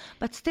 yeah.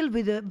 But still,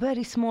 with the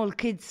very small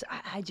kids,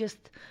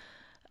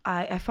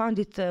 I found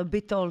it a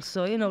bit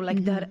also, you know,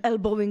 like they're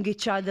elbowing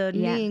each other,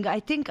 kneeing. I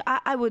think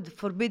I would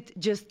forbid,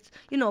 just,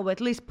 you know,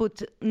 at least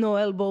put no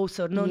elbows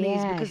or no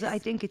knees, because I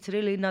think it's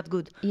really not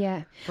good.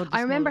 Yeah.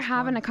 I remember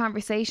having a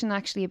conversation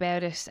actually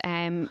about it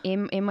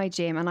in my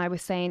gym, and I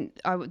was saying,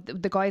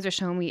 the guys are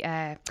showing me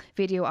a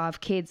video of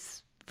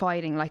kids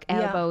fighting, like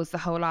elbows, the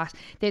whole lot.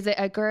 There's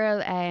a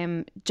girl,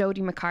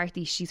 Jodie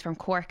McCarthy, she's from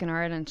Cork in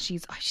Ireland.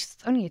 She's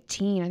only a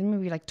teen, I think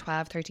maybe like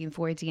 12, 13,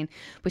 14,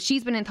 but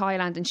she's been in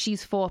Thailand and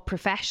she's fought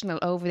professional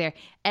over there,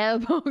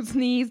 elbows,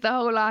 knees, the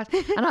whole lot.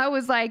 And I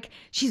was like,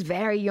 she's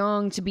very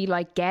young to be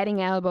like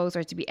getting elbows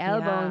or to be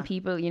elbowing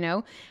people, you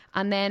know.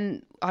 And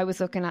then I was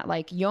looking at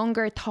like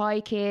younger Thai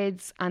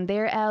kids, and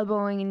they're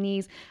elbowing and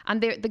knees, and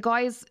the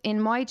guys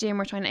in my gym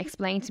were trying to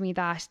explain to me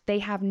that they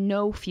have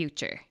no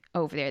future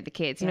over there, the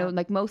kids, you know,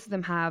 like most of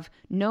them have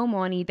no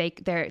money. They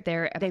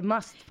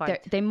must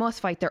fight. They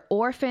must fight. They're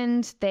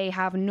orphaned. They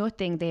have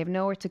nothing. They have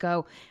nowhere to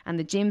go, and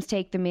the gyms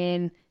take them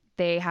in.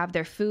 They have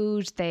their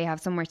food. They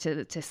have somewhere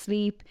to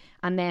sleep,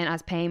 and then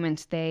as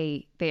payment,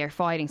 they are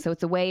fighting. So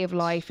it's a way of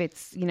life.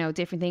 It's, you know,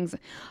 different things.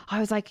 I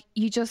was like,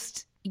 you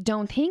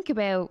don't think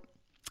about.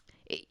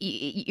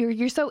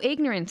 You're so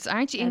ignorant,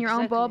 aren't you, in your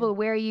own bubble,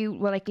 where you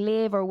like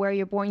live or where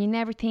you're born. You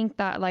never think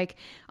that, like,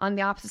 on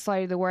the opposite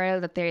side of the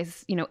world, that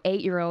there's, you know,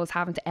 8-year-olds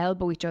having to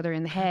elbow each other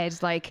in the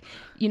head, like,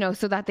 you know,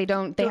 so that they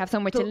have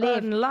somewhere to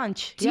live, earn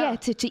lunch,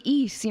 to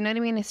eat. You know what I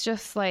mean? It's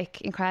just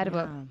like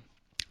incredible.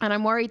 And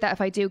I'm worried that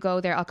if I do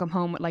go there, I'll come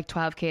home with like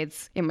 12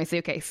 kids in my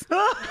suitcase.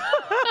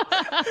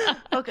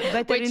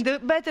 Okay,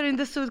 better in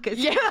the suitcase.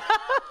 Yeah.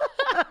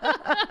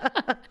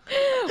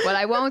 Well,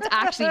 I won't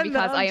actually,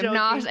 because I am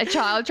not a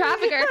child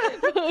trafficker.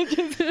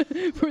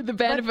 Just for the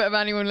benefit of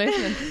anyone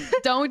listening,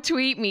 don't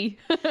tweet me.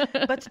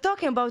 But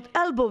talking about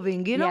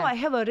elbowing, you know, I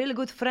have a really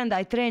good friend.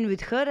 I train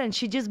with her, and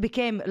she just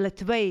became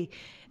Letway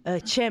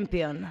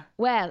champion.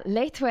 Well,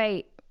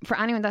 Letway, for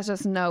anyone that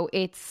doesn't know,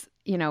 it's,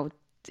 you know,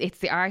 it's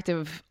the art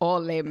of all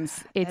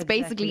limbs. It's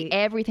basically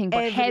everything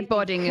but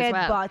headbutting as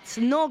well.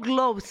 Headbutts, no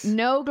gloves.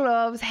 No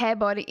gloves,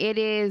 headbutting. It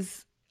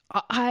is,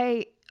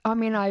 I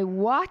mean, I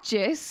watch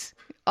it.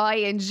 I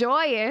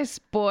enjoy it,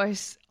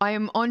 but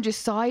I'm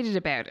undecided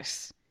about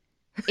it.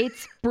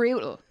 It's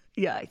brutal.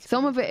 Yeah,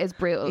 Some of it is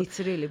brutal. It's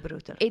really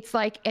brutal.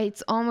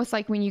 It's almost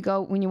like when you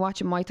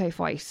watch a Muay Thai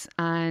fight,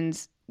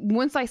 and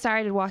once I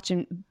started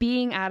watching,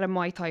 being at a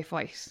Muay Thai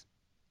fight,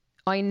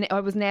 I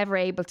was never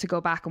able to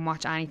go back and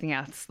watch anything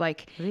else.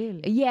 Like,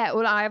 really? Yeah,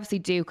 well, I obviously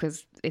do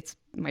because it's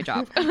my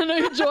job and I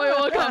enjoy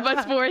all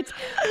combat sports.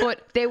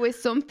 But there was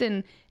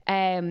something,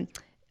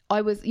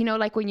 I was,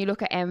 like when you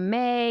look at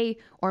MMA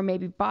or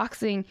maybe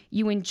boxing,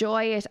 you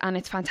enjoy it and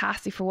it's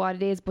fantastic for what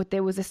it is. But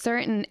there was a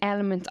certain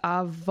element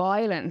of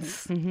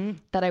violence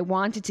that I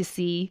wanted to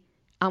see.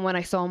 And when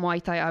I saw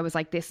Muay Thai, I was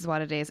like, this is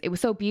what it is. It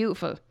was so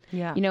beautiful,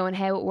 and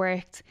how it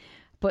worked.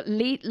 But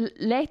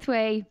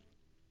Lethwei,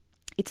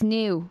 it's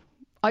new.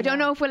 I don't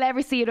know if we'll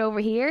ever see it over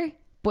here,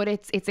 but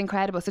it's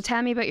incredible. So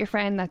tell me about your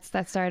friend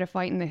that started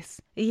fighting this.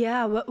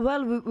 Yeah,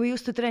 well, we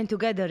used to train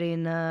together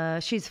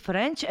she's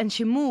French and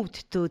she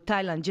moved to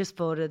Thailand just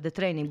for the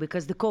training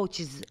because the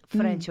coach is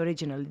French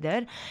originally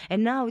there.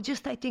 And now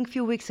I think a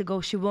few weeks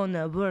ago, she won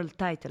a world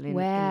title in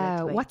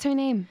Lethwei. What's her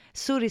name?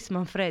 Suris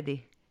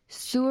Manfredi.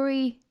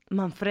 Suri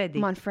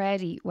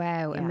Manfredi.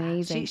 Wow,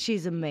 amazing.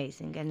 She's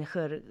amazing, and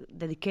her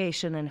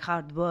dedication and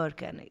hard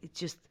work, and it's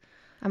just...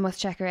 I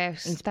must check her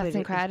out. That's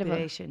incredible.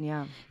 Inspiration,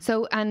 yeah.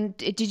 So, and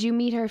did you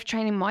meet her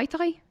training Muay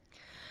Thai?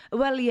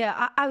 Well,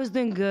 yeah, I was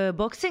doing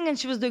boxing and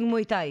she was doing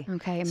Muay Thai.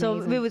 Okay, amazing.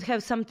 So we would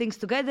have some things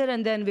together,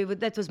 and then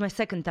that was my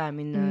second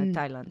time in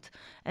Thailand.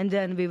 And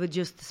then we would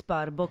just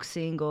spar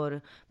boxing,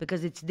 or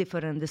because it's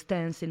different, the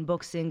stance in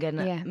boxing,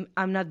 and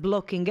I'm not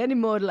blocking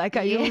anymore like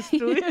I used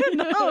to.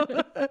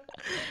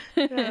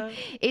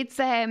 It's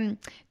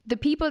the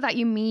people that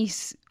you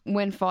meet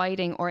when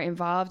fighting or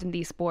involved in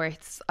these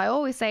sports. I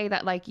always say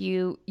that like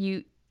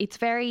it's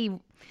very,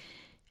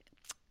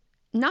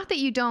 not that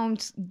you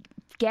don't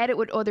get it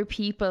with other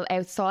people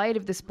outside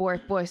of the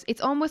sport, but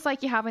it's almost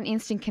like you have an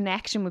instant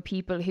connection with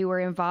people who are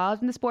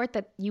involved in the sport,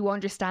 that you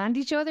understand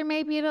each other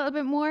maybe a little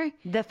bit more.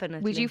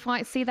 Definitely. Would you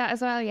see that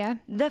as well? Yeah,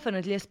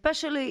 definitely,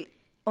 especially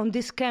on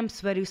these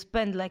camps where you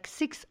spend like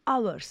 6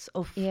 hours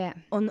on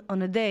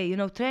a day,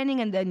 training,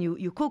 and then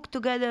you cook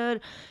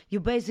together, you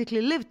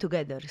basically live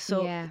together.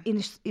 So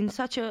in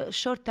such a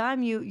short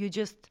time, you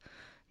just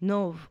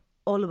know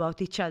all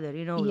about each other,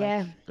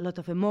 like a lot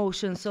of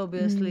emotions,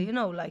 obviously,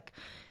 like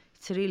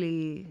it's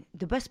really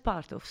the best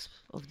part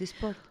of this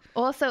sport.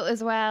 Also,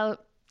 as well,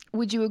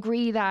 would you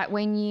agree that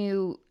when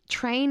you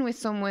train with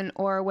someone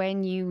or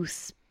when you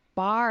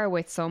spar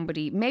with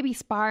somebody, maybe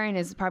sparring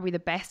is probably the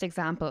best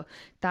example,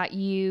 that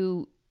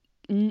you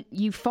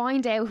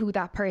find out who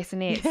that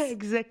person is? Yeah,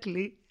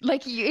 exactly.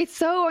 Like, it's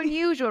so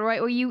unusual, right?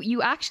 Or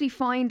you actually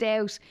find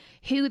out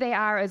who they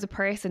are as a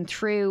person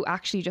through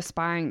actually just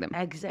sparring them.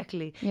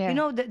 Exactly.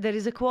 Yeah. There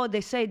is a quote,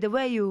 they say, the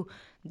way you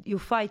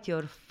fight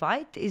your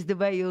fight is the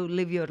way you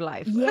live your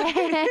life.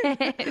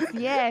 Yes,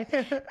 yeah.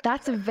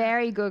 That's a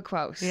very good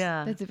quote.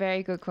 Yeah. That's a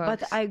very good quote.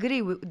 But I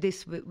agree with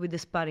this, with the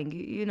sparring.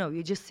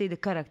 You just see the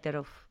character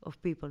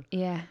of people.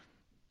 Yeah.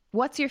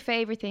 What's your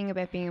favorite thing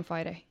about being a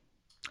fighter?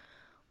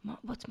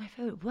 What's my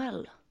favorite?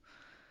 Well,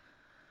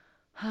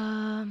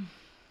 I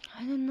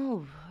don't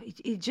know.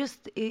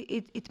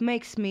 It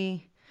makes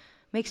me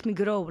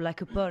grow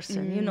like a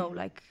person.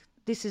 Like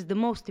this is the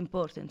most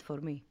important for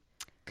me.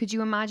 Could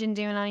you imagine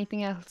doing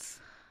anything else?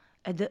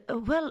 At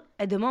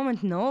the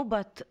moment, no,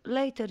 but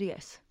later,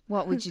 yes.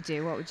 What would you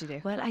do?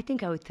 Well, I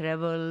think I would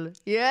travel.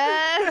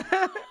 Yeah.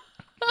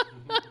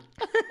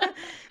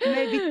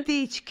 Maybe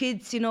teach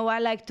kids, I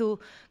like to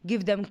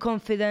give them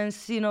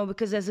confidence,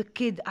 because as a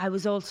kid I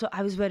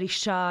was very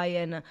shy,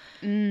 and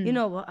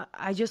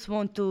I just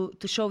want to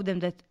show them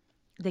that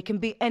they can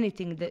be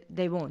anything that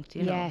they want,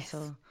 Yes.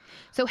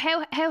 So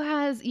how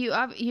has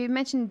you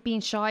mentioned being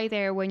shy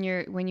there when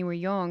you were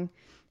young?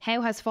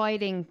 How has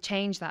fighting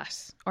changed that,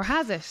 or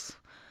has it?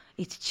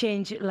 It's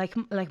changed.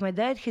 Like my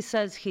dad, he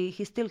says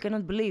he still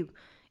cannot believe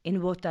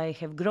in what I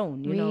have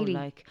grown. You know,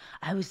 like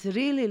I was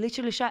really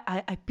literally shy.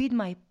 I peed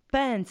my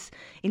pants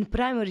in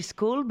primary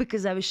school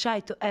because I was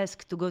shy to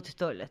ask to go to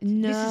toilet.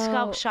 No this is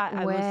how shy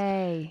I was.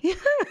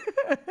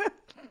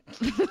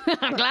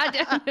 I'm glad.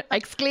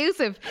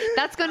 Exclusive.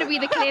 That's going to be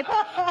the clip.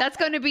 That's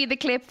going to be the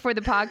clip for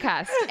the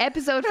podcast.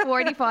 Episode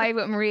 45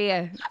 with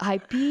Marija. I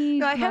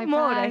have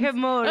more.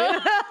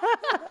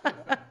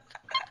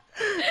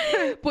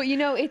 But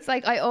it's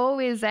like I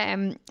always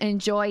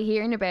enjoy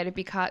hearing about it,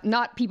 because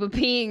not people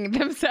peeing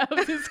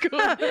themselves in school,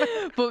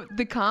 but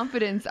the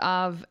confidence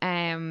of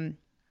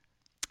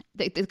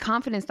the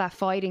confidence that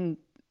fighting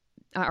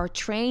or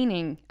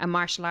training a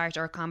martial art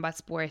or a combat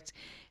sport,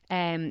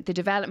 the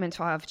development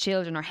of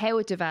children, or how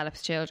it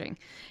develops children.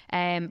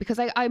 Because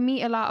I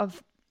meet a lot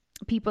of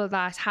people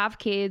that have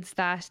kids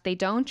that they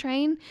don't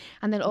train,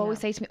 and they'll always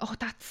say to me, oh,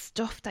 that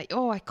stuff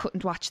I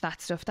couldn't watch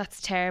that stuff,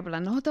 that's terrible.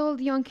 And all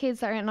the young kids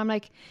that are, and I'm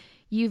like,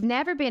 you've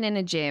never been in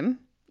a gym,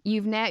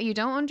 you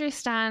don't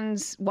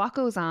understand what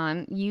goes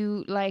on,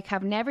 you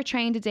have never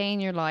trained a day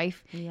in your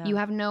life, you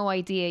have no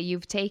idea,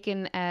 you've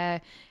taken a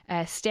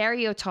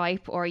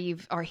stereotype or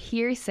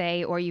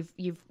hearsay, or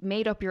you've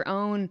made up your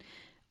own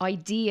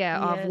idea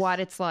of what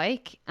it's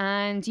like,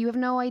 and you have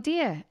no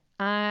idea.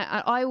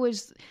 I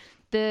was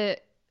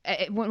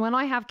when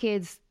I have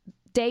kids,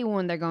 day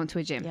one they're going to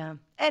a gym. Yeah,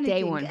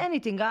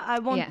 anything. I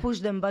won't push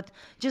them, but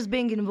just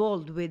being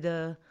involved with.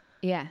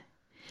 Yeah,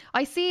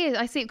 I see it.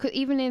 'Cause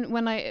even in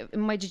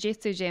my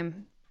jiu-jitsu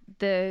gym,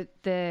 the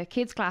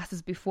kids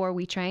classes before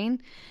we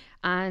train.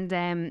 And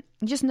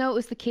you just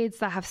notice the kids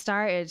that have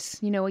started,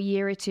 a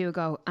year or two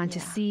ago, and to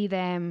see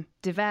them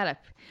develop.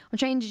 I'm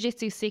training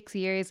jiu-jitsu 6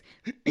 years,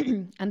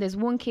 and there's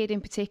one kid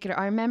in particular.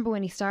 I remember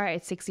when he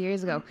started 6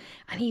 years ago,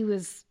 and he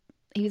was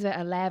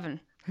about 11.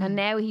 And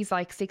now he's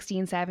like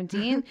 16,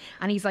 17,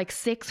 and he's like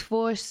 6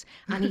 foot,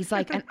 and he's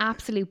like an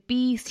absolute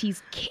beast.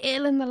 He's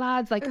killing the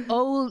lads, like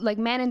old, like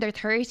men in their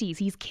 30s.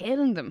 He's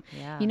killing them,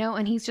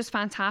 and he's just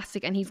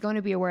fantastic. And he's going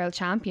to be a world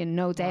champion,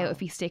 no doubt, if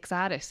he sticks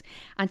at it.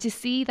 And to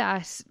see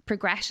that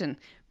progression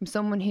from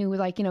someone who was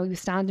like, he was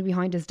standing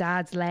behind his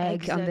dad's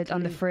leg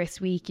on the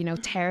first week,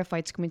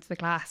 terrified to come into the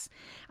class,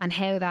 and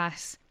how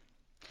that.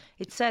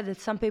 It's sad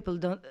that some people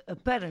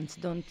parents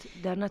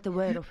they're not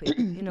aware of it,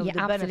 the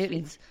absolutely.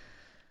 benefits.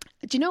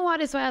 Do you know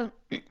what as well?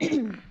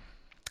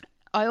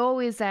 I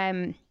always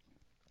say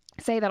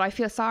that I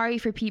feel sorry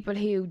for people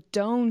who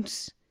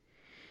don't.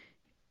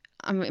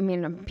 I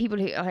mean, people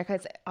who,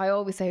 I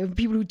always say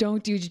people who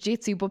don't do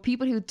jiu-jitsu, but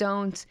people who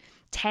don't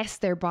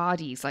test their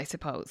bodies, I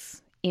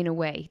suppose, in a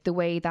way, the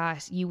way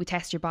that you would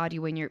test your body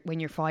when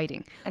you're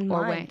fighting. And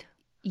mind.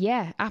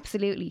 Yeah,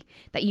 absolutely.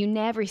 That you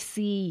never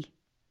see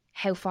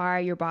how far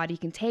your body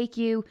can take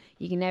you.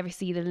 You can never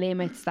see the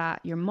limits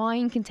that your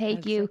mind can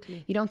take you.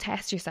 You don't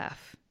test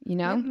yourself,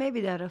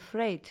 Maybe they're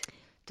afraid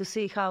to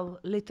see how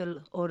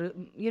little, or,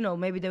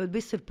 maybe they would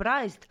be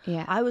surprised.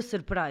 Yeah. I was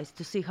surprised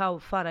to see how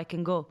far I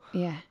can go.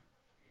 Yeah.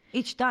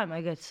 Each time I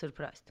get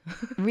surprised.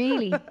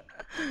 Really?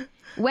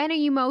 When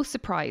are you most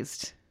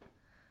surprised?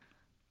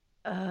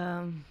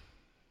 When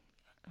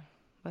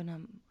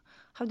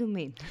how do you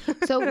mean?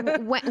 So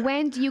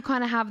when do you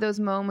kind of have those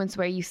moments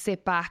where you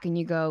sit back and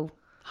you go,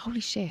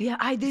 holy shit. Yeah,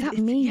 I did. Is that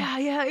me?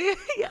 Yeah.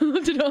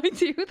 Did I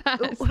do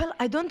that? Well,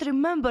 I don't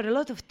remember a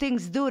lot of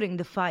things during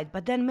the fight,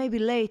 but then maybe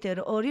later,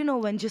 or,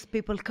 when just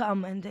people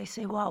come and they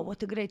say, wow,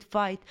 what a great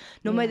fight,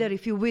 no matter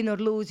if you win or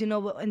lose,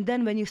 and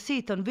then when you see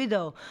it on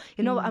video,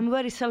 I'm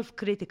very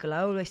self-critical. I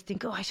always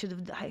think,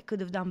 I could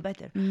have done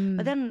better.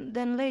 But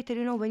then later,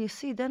 when you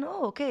see, then,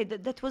 okay,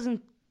 that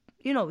wasn't,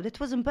 that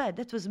wasn't bad.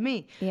 That was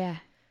me. Yeah.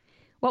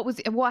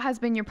 What has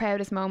been your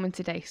proudest moment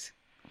to date?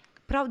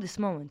 Proudest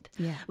moment?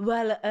 Yeah.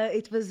 Well,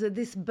 it was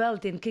this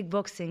belt in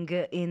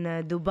kickboxing in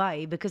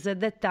Dubai, because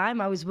at that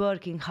time I was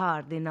working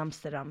hard in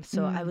Amsterdam.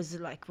 So I was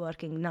like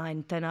working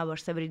 9-10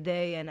 hours every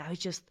day, and I was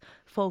just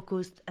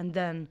focused. And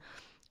then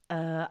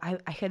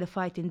I had a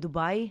fight in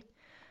Dubai,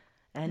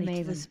 and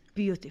Amazing. It was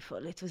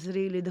beautiful. It was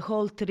really the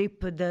whole trip,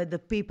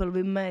 the people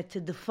we met,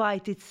 the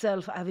fight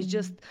itself. I was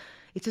just...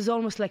 It was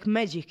almost like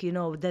magic,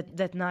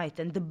 that night.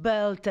 And the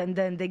belt, and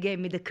then they gave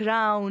me the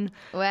crown.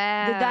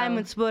 Wow. The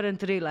diamonds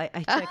weren't real, I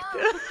checked.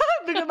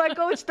 Because my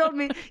coach told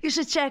me, you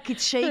should check,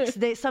 it shakes.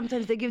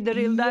 Sometimes they give the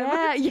real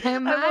diamonds. Yeah,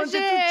 imagine. I wanted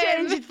to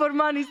change it for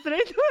money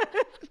straight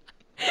away.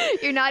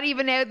 You're not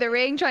even out the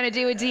ring trying to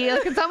do a deal.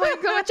 Can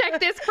someone come and check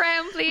this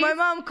crown, please? My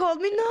mom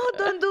called me, no,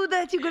 don't do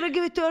that. You're going to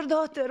give it to her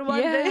daughter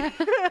one day.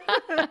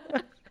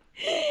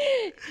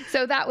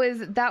 So that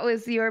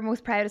was your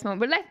most proudest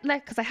moment. But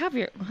because I have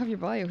your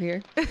bio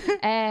here.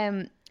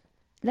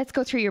 Let's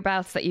go through your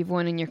belts that you've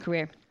won in your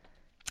career.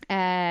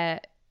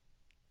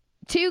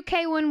 2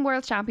 K1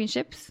 World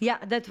Championships. Yeah,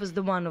 that was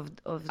the one of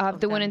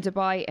the one in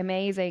Dubai.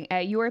 Amazing.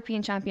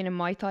 European champion in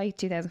Muay Thai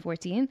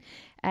 2014.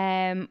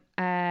 And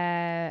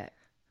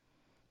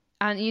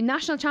you're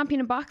national champion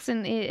in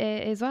boxing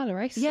as well,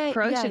 right? Yeah,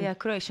 Croatian. Yeah,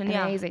 Croatian.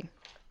 Amazing.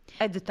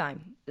 At the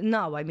time.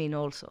 Now, I mean,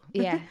 also.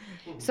 Yeah.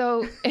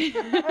 So,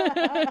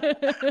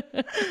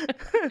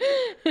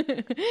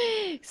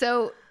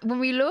 so when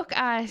we look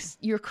at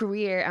your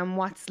career and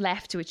what's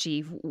left to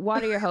achieve,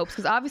 what are your hopes?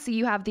 Because obviously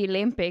you have the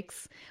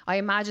Olympics. I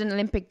imagine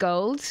Olympic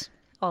gold.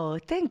 Oh,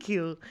 thank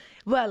you.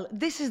 Well,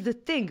 this is the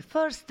thing.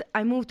 First,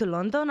 I moved to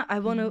London. I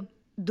want to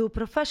do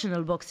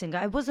professional boxing.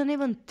 I wasn't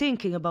even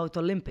thinking about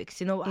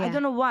Olympics, I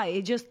don't know why.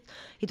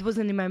 It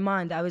wasn't in my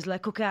mind. I was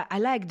like, okay, I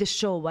like the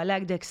show. I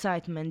like the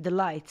excitement, the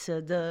lights,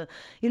 the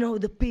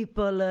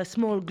people,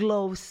 small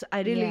gloves.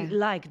 I really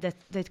like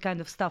that kind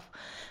of stuff.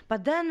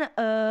 But then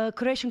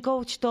Croatian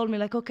coach told me,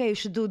 like, okay, you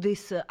should do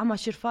this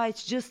amateur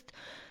fights just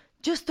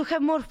to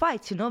have more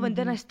fights, And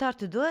then I started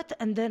to do it,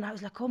 and then I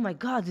was like, oh my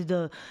God,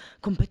 the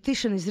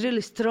competition is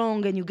really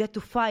strong, and you get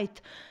to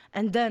fight.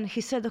 And then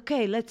he said,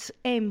 okay, let's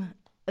aim.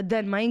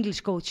 Then my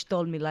English coach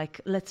told me, like,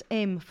 let's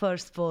aim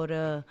first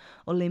for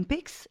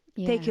Olympics.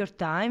 Yeah. Take your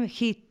time.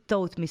 He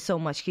taught me so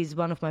much. He's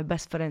one of my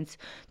best friends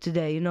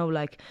today,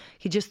 like,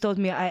 he just told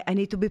me I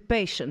need to be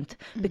patient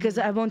because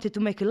I wanted to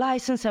make a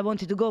license. I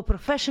wanted to go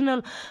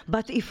professional.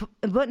 But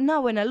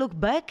now when I look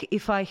back,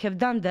 if I have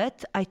done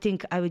that, I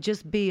think I would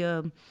just be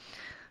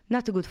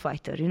not a good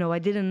fighter. I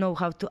didn't know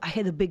how to. I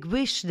had a big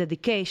wish,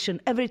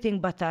 dedication, everything,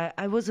 but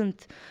I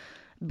wasn't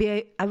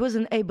I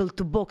wasn't able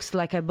to box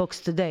like I box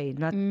today,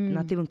 not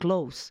even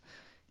close.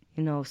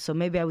 So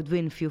maybe I would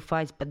win a few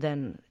fights, but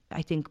then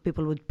I think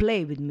people would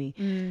play with me.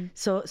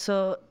 So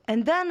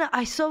and then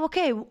I saw,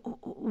 okay,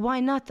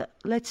 why not?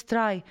 Let's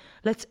try.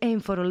 Let's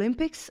aim for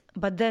Olympics.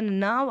 But then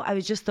now I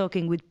was just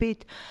talking with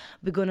Pete.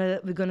 We're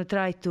gonna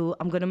try to.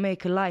 I'm gonna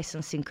make a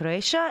license in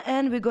Croatia,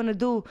 and we're gonna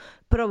do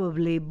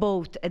probably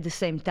both at the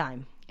same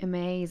time.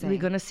 Amazing. We're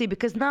gonna see,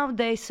 because now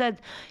they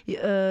said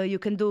you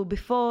can do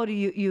before,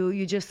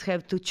 you just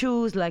have to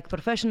choose like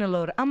professional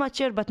or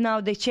amateur, but now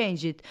they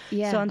change it.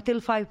 Yeah. So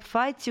until 5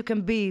 fights you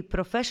can be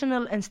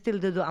professional and still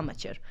do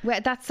amateur.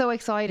 Well, that's so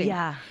exciting.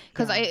 Yeah.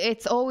 Because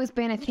it's always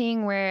been a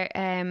thing where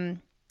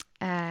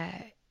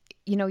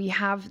you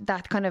have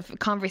that kind of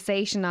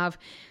conversation of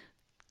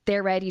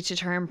they're ready to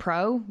turn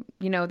pro,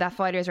 that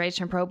fighter is ready to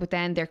turn pro, but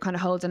then they're kind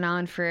of holding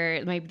on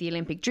for maybe the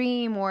Olympic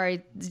dream or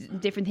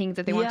different things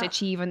that they want to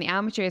achieve on the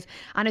amateurs.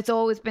 And it's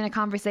always been a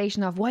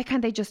conversation of, why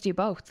can't they just do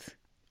both?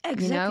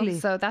 Exactly.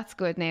 So that's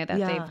good now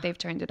that they've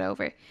turned it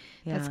over.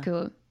 Yeah. That's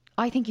cool.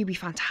 I think you'd be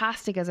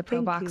fantastic as a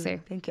pro boxer.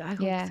 Thank you. I hope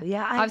so.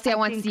 Yeah. Obviously, I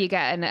want to see you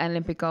get an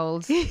Olympic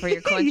gold for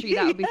your country.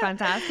 That would be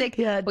fantastic.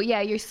 Yeah. But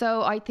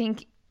I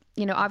think,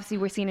 obviously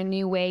we're seeing a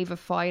new wave of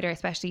fighter,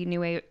 especially a new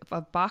wave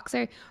of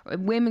boxer.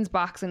 Women's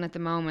boxing at the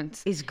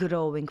moment is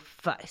growing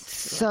fast.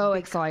 So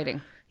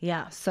exciting.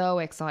 Yeah. So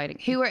exciting.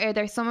 Who are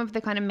there some of the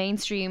kind of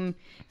mainstream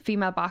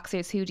female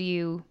boxers? Who do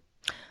you...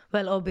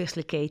 Well,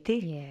 obviously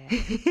Katie.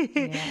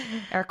 Yeah.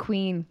 Our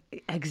queen.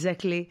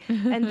 Exactly.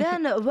 And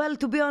then,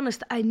 to be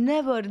honest,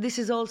 this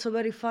is also a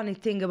very funny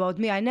thing about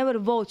me. I never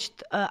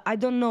watched, I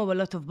don't know a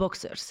lot of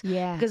boxers.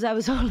 Yeah. Because I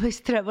was always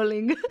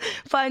traveling,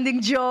 finding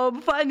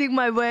job, finding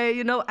my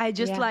way, I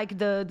just like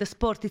the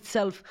sport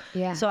itself.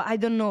 Yeah. So I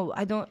don't know.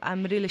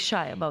 I'm really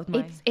shy about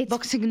my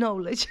boxing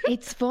knowledge.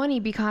 It's funny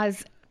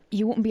because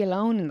you wouldn't be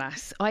alone in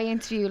that. I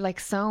interview like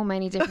so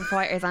many different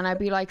fighters and I'd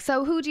be like,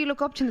 so who do you look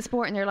up to in the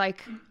sport? And they're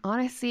like,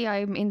 honestly,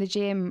 I'm in the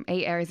gym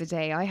 8 hours a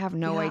day. I have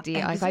no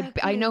idea.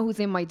 Exactly. I know who's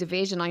in my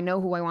division. I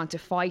know who I want to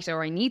fight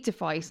or I need to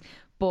fight.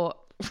 But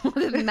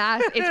other than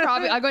that, it's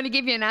probably, I'm going to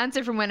give you an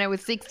answer from when I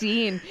was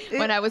 16,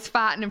 when I was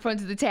fatting in front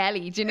of the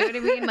telly. Do you know what I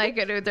mean? Like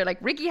they're like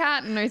Ricky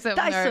Hatton or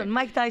something.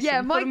 Mike Tyson.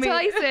 Yeah, Mike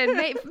Tyson,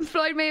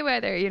 Floyd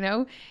Mayweather,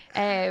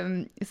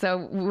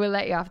 So we'll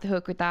let you off the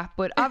hook with that.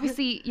 But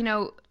obviously,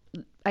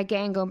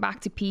 again, going back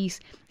to Pete,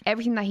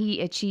 everything that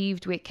he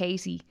achieved with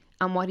Katie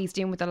and what he's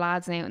doing with the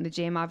lads now in the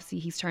gym, obviously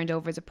he's turned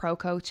over as a pro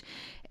coach.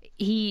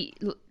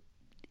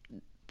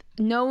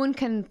 No one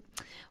can,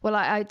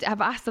 I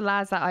have asked the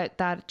lads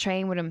that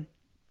train with him,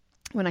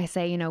 when I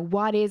say,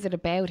 what is it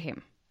about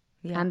him?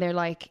 Yeah. And they're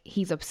like,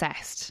 he's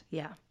obsessed.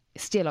 Yeah.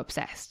 Still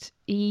obsessed.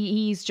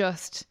 He's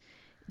just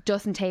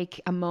doesn't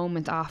take a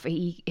moment off.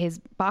 His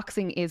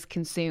boxing is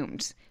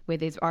consumed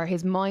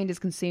his mind is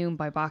consumed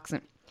by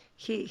boxing.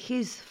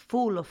 He's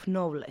full of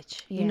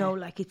knowledge,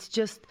 like it's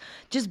just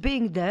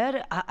being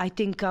there. I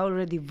think I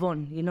already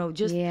won,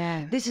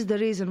 this is the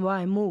reason why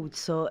I moved.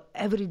 So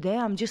every day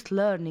I'm just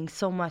learning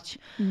so much.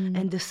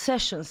 And the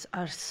sessions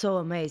are so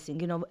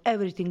amazing.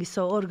 Everything is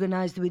so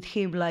organized with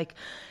him. Like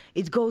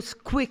it goes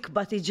quick,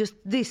 but it's just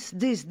this,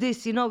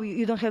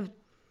 you don't have,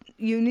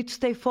 you need to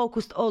stay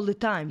focused all the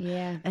time.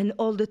 Yeah. And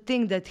all the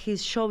thing that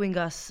he's showing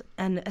us,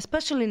 and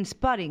especially in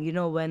sparring,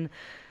 when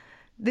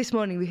this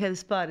morning we had a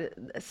spar.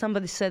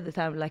 Somebody said that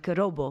I'm like a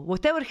robot.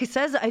 Whatever he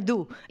says, I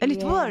do. And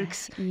it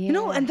works.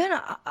 Yeah. And then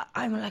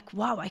I'm like,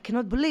 wow, I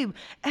cannot believe.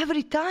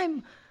 Every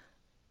time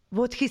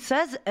what he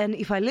says, and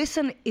if I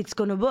listen, it's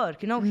going to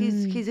work.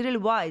 He's really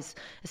wise,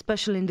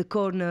 especially in the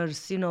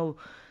corners,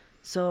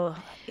 So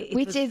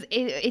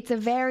it's a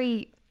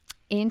very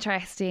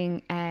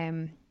interesting...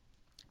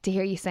 to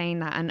hear you saying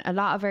that, and a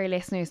lot of our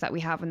listeners that we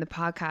have on the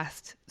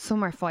podcast,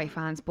 some are fight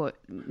fans, but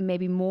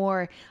maybe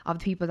more of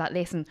the people that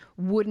listen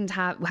wouldn't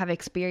have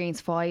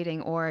experience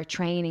fighting or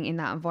training in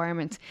that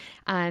environment.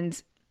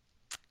 And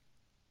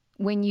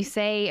when you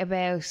say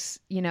about,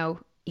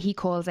 he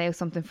calls out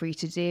something for you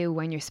to do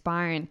when you're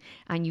sparring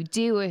and you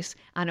do it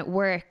and it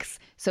works.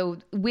 So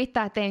with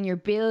that, then you're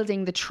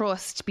building the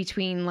trust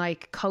between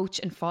like coach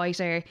and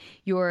fighter.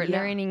 You're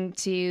learning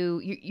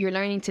to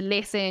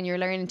listen, you're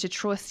learning to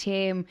trust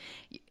him,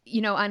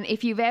 and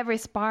if you've ever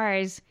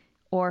sparred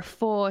or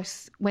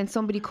fought, when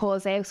somebody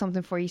calls out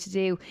something for you to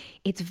do,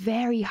 it's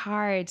very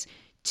hard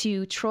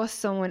to trust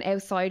someone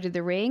outside of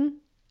the ring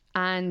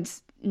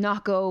and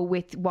not go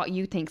with what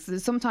you think. So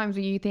sometimes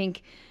when you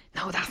think,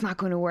 no, that's not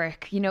going to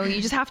work. You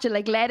just have to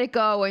like let it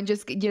go and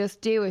just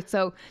do it.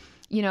 So,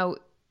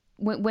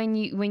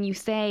 when you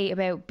say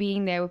about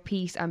being there with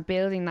Pete and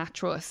building that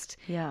trust,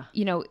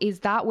 is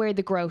that where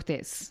the growth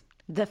is?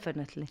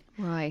 Definitely.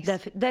 Right.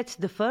 That's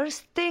the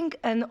first thing,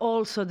 and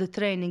also the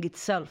training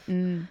itself.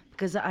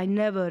 Because I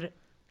never,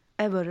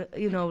 ever,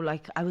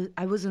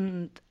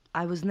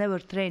 I was never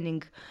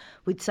training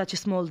with such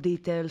small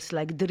details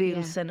like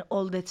drills and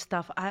all that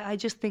stuff. I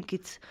just think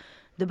it's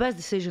the best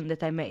decision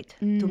that I made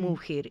to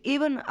move here.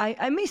 Even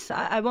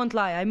I won't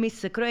lie, I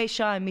miss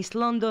Croatia, I miss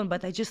London,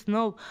 but I just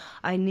know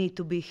I need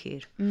to be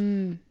here.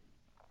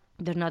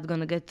 they're not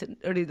gonna get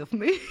rid of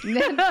me.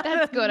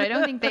 That's good. I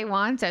don't think they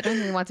want it.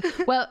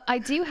 Well, I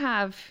do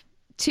have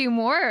 2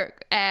 more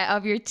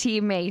of your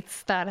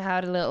teammates that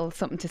had a little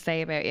something to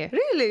say about you.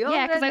 Really?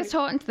 Yeah, because I was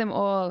talking to them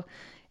all.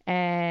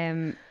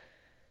 Let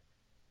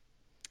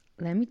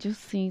me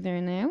just see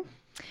there now.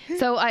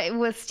 So it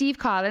was Steve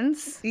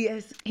Collins.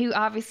 Yes. Who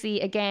obviously,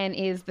 again,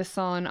 is the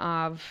son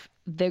of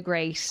the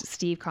great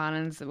Steve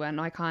Collins, an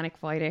iconic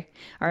fighter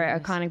or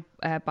iconic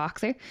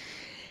boxer.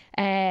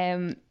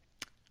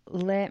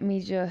 Let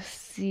me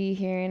just see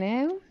here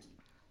now.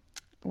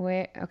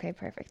 Okay,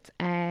 perfect.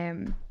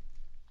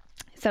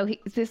 So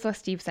this is what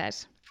Steve said.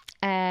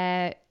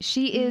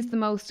 She is the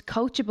most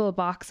coachable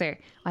boxer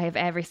I have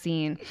ever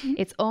seen.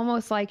 It's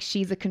almost like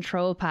she's a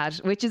control pad,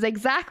 which is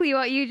exactly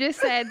what you just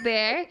said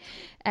there.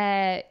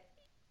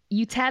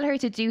 You tell her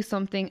to do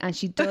something and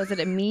she does it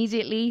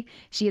immediately.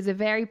 She has a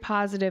very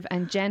positive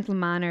and gentle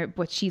manner,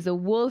 but she's a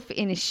wolf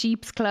in a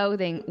sheep's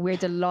clothing. We're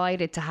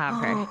delighted to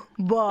have her.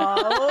 Wow.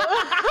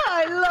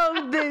 I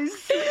love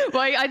this.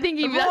 Well, I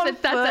think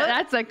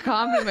that's a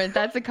compliment.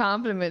 That's a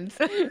compliment.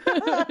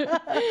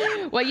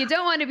 Well, you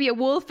don't want to be a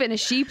wolf in a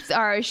sheep's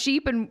or a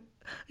sheep and...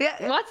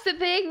 Yeah. What's the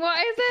thing? What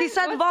is it? He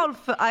said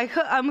wolf.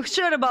 I'm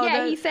sure about that.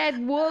 Yeah, he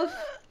said wolf.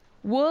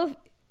 Wolf.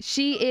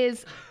 She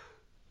is...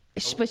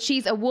 But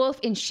she's a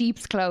wolf in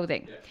sheep's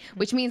clothing,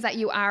 which means that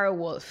you are a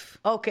wolf.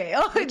 Okay,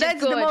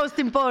 that's the most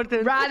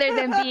important. Rather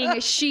than being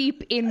a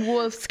sheep in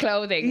wolf's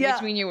clothing,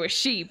 which means you're a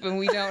sheep, and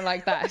we don't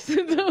like that. So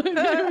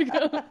there we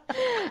go.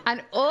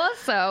 And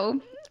also,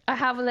 I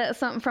have a little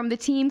something from the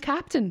team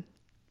captain.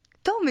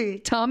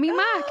 Tommy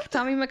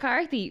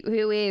McCarthy,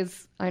 who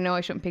is, I know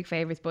I shouldn't pick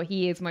favourites, but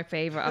he is my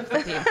favourite of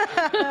the team.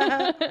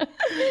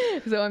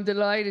 So I'm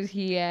delighted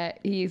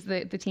he's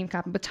the team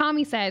captain. But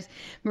Tommy said,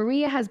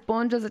 Marija has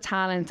bundles of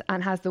talent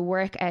and has the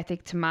work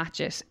ethic to match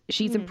it.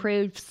 She's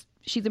improved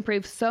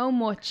so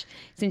much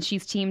since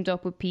she's teamed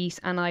up with Pete,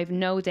 and I've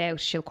no doubt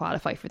she'll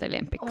qualify for the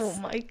Olympics. Oh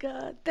my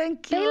God,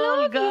 thank you. They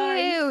love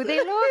guys. you. They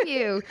love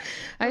you.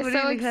 I'm so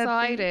really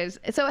excited.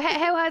 Happy. So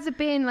how has it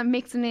been like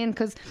mixing in?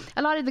 Because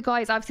a lot of the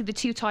guys, obviously the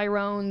 2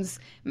 Tyrones,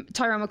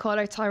 Tyrone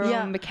McCullough,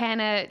 Tyrone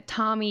McKenna,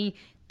 Tommy,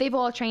 they've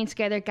all trained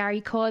together.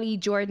 Gary Cully,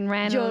 Jordan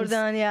Reynolds.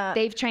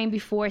 They've trained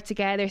before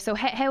together. So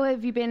how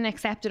have you been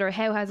accepted, or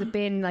how has it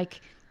been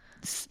like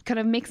kind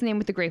of mixing in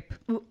with the group?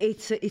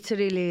 It's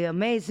really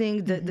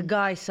amazing. The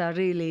guys are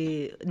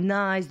really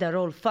nice. They're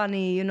all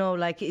funny,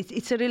 like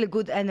it's a really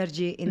good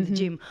energy in the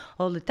gym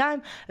all the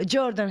time.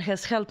 Jordan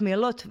has helped me a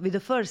lot with the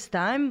first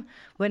time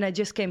when I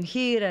just came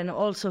here, and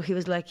also he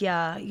was like,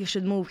 yeah, you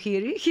should move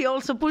here. He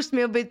also pushed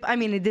me a bit. I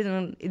mean, he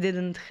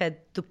didn't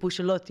had to push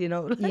a lot,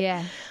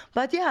 Yeah.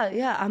 But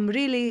yeah, I'm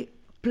really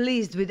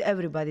pleased with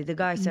everybody. The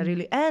guys are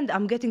really, and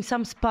I'm getting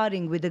some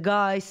sparring with the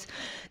guys.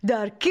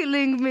 They're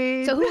killing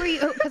me. So who are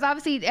you? Because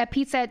obviously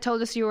Pete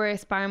told us you were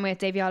sparring with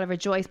Davy Oliver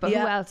Joyce, but who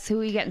else?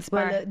 Who are you getting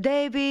sparring? Well,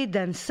 David,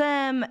 then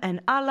Sam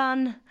and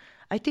Alan.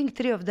 I think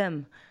 3 of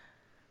them.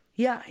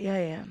 Yeah.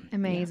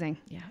 Amazing.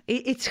 Yeah.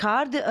 It's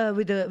hard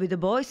with the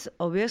boys,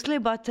 obviously,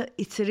 but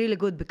it's really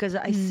good because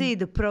I see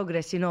the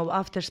progress,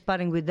 after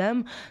sparring with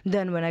them.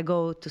 Then when I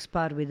go to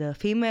spar with a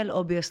female,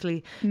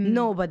 obviously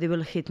nobody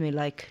will hit me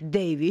like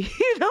Davy,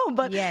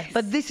 but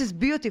this is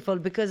beautiful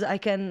because I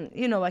can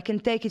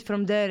take it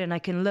from there and I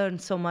can learn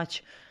so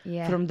much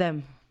from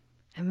them.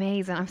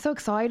 Amazing. I'm so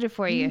excited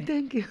for you.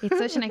 Thank you. It's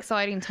such an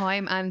exciting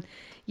time, and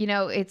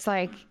it's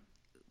like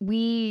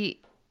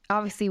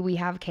obviously we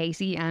have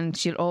Katie and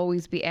she'll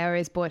always be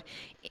ours, but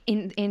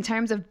in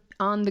terms of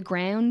on the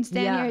ground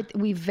down here,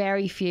 we've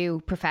very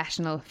few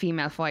professional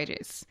female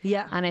fighters.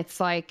 Yeah. And it's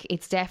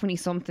definitely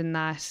something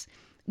that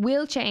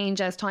will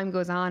change as time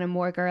goes on and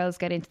more girls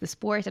get into the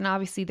sport. And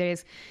obviously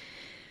there's,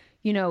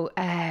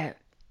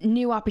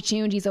 new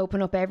opportunities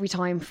open up every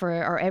time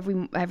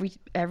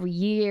every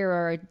year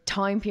or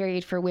time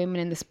period for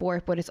women in the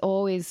sport. But it's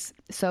always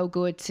so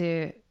good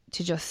to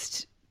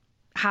just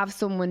have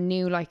someone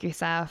new like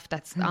yourself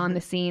that's on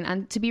the scene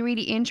and to be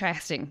really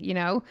interesting,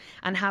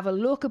 and have a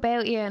look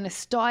about you and a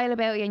style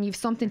about you, and you've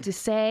something to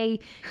say,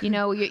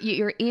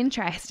 you're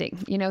interesting,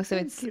 so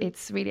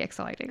it's really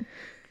exciting.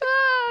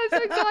 I'm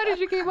so excited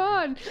you came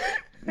on.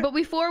 But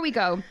before we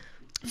go,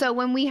 so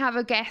when we have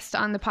a guest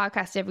on the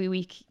podcast every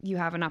week, you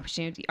have an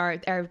opportunity,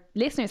 or our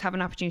listeners have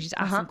an opportunity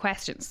to ask some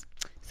questions.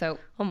 So,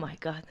 oh my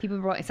God,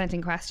 people sent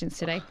in questions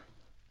today.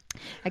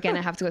 Again,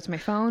 I have to go to my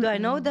phone. Do I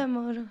know them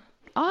or?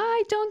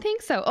 I don't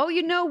think so. Oh,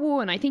 you know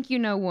one. I think you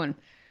know one.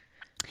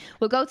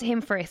 We'll go to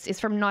him first. It's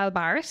from Niall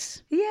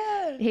Barrett.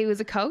 Yeah. He was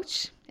a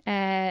coach.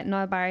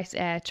 Niall Barrett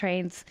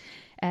trains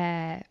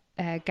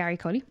Gary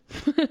Cully.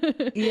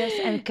 Yes,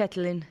 and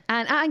Caitlin.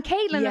 And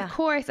Caitlin,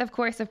 of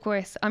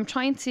course. I'm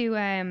trying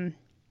to...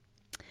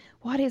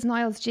 what is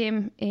Niall's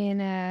gym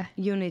in...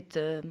 Unit...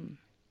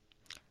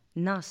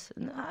 Nas.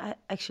 No,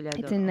 actually, I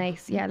don't know. It's in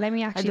Nice. Yeah, let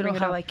me actually. I don't know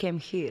how I came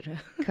here.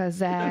 Because,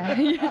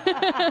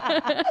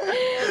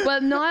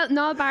 well,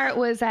 Niall Barrett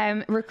was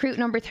recruit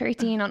number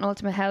 13 on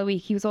Ultimate Hell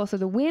Week. He was also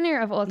the winner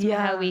of Ultimate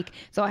Hell Week.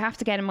 So I have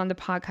to get him on the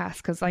podcast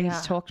because I need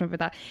to talk to him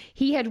about that.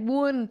 He had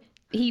won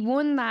he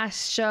won that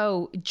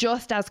show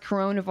just as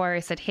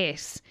coronavirus had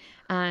hit,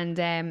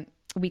 and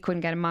we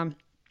couldn't get him on.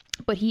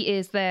 But he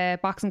is the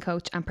boxing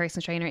coach and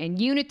personal trainer in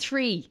Unit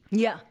 3.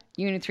 Yeah.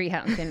 Unit 3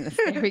 Health and Fitness.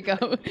 There we go.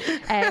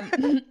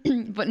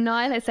 But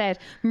Niall has said,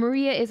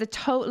 Marija is a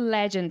total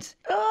legend.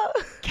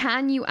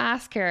 Can you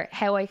ask her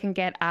how I can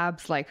get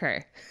abs like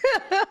her?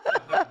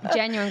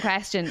 Genuine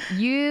question.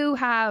 You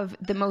have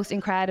the most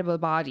incredible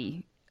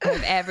body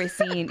I've ever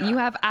seen. You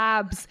have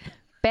abs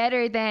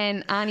better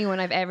than anyone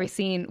I've ever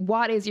seen.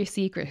 What is your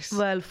secret?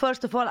 Well,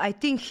 first of all, I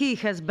think he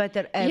has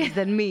better abs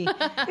than me,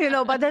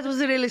 but that was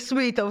really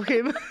sweet of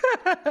him.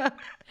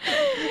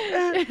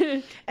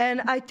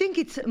 And I think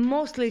it's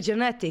mostly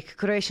genetic,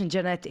 Croatian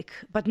genetic.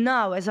 But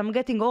now, as I'm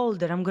getting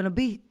older, I'm going to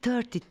be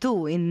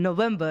 32 in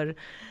November.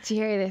 Do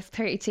you hear this?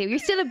 32. You're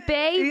still a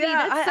baby.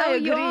 Yeah, That's so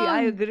young.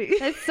 I agree.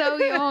 That's so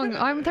young.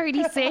 I'm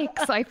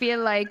 36. I feel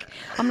like,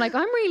 I'm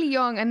really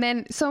young. And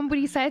then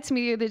somebody said to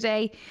me the other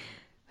day,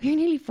 you're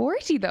nearly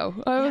 40 though.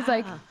 I was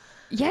like,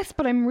 yes,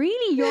 but I'm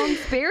really young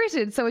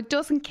spirited, so it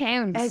doesn't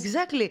count.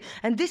 Exactly.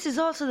 And this is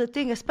also the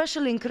thing,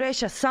 especially in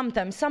Croatia,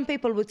 sometimes some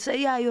people would say,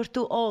 yeah, you're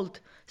too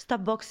old.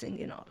 Stop boxing,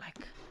 like.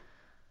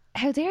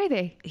 How dare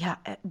they? Yeah,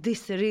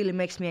 this really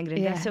makes me angry.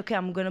 Yeah. I say, okay,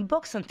 I'm going to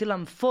box until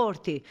I'm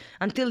 40,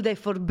 until they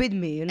forbid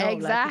me,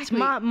 Exactly.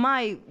 Like, it's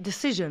my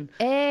decision.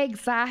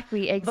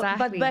 Exactly.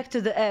 But back to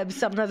the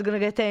abs, I'm not going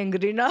to get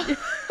angry now.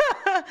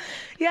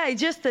 Yeah, it's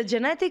just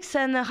genetics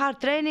and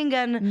hard training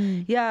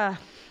and,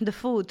 the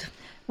food.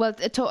 Well,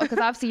 because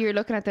obviously you're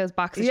looking at those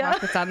boxes of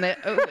chocolates on the...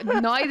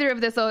 neither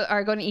of us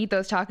are going to eat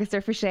those chocolates.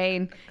 They're for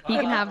Shane. He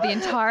can have the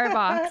entire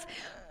box.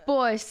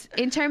 But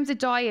in terms of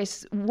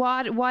diet,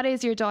 what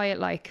is your diet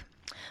like?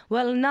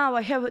 Well, now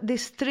I have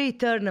these 3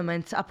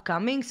 tournaments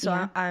upcoming,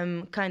 so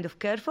I'm kind of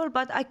careful,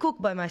 but I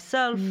cook by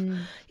myself.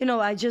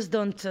 I just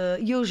don't...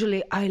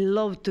 usually, I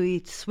love to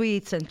eat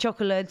sweets and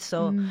chocolate,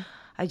 so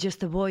I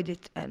just avoid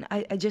it. And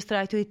I just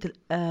try to eat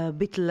a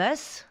bit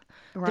less,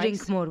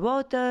 drink more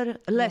water,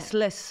 eat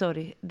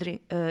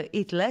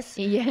less.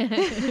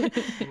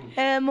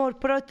 Yeah. More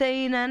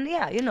protein and,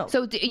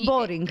 So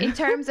boring. In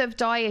terms of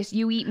diet,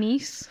 you eat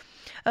meat?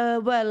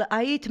 Well,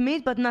 I eat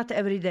meat, but not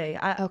every day.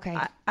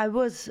 I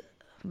was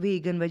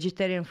vegan,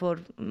 vegetarian for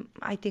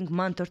I think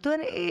month or 2,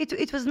 and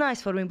it was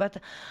nice for me. But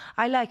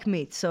I like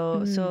meat,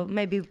 so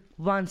maybe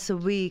once a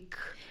week.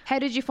 How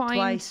did you find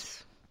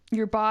twice.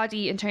 Your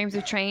body in terms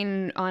of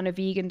training on a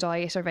vegan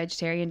diet or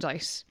vegetarian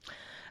diet?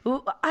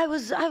 Well, I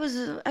was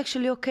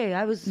actually okay.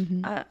 I was,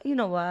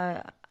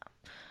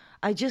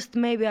 I just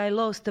maybe I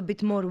lost a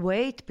bit more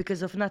weight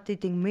because of not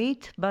eating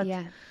meat, but.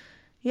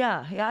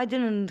 Yeah, I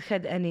didn't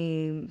had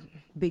any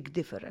big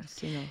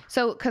difference,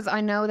 So, because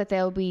I know that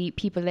there'll be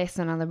people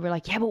listening and they'll be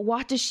like, yeah, but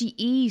what does she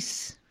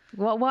eat?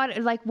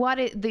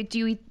 Do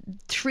you eat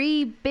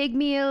 3 big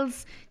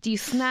meals? Do you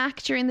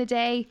snack during the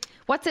day?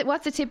 What's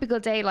a typical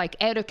day like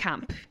out of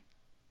camp?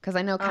 Because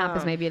I know camp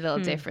is maybe a little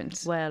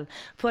different. Well,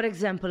 for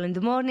example, in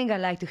the morning I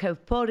like to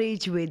have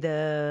porridge with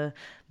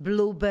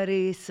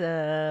blueberries,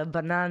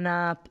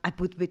 banana. I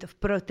put a bit of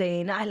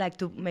protein. I like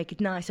to make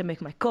it nice. I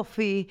make my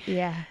coffee.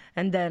 Yeah.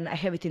 And then I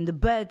have it in the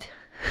bed.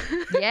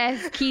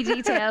 Yes, key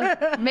detail.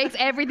 Makes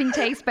everything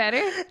taste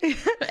better.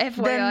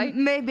 FYI.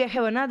 Then maybe I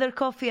have another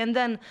coffee, and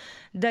then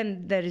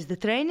there is the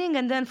training,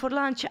 and then for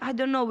lunch, I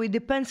don't know. It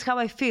depends how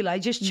I feel. I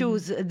just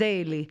choose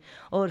daily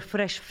or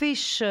fresh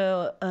fish,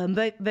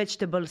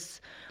 vegetables,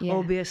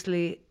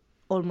 obviously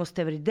almost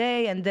every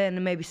day, and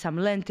then maybe some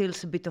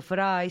lentils, a bit of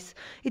rice.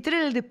 It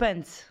really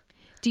depends.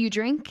 Do you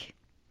drink?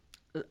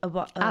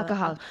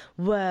 Alcohol?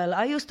 Well,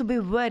 I used to be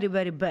very,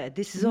 very bad.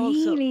 This is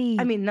really?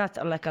 also, I mean, not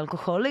like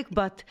alcoholic,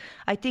 but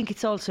I think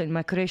it's also in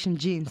my Croatian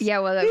genes. Yeah,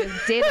 well, it was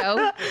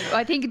ditto.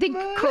 I think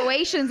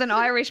Croatians and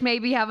Irish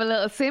maybe have a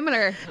little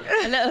similarity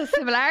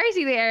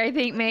there, I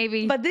think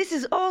maybe. But this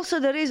is also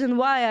the reason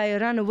why I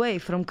ran away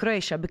from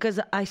Croatia, because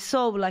I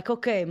saw like,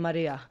 okay,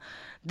 Marija,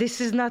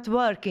 this is not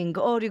working,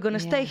 or you're going to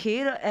stay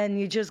here and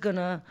you're just going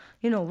to,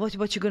 what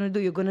you're going to do?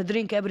 You're going to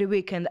drink every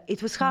week. And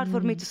it was hard for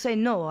me to say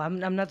no, I'm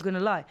not going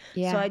to lie.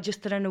 Yeah. So I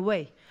just ran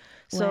away.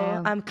 So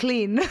I'm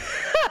clean.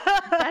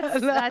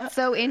 That's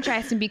so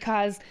interesting,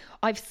 because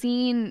I've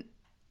seen,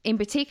 in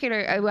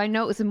particular, I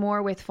notice it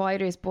more with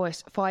fighters,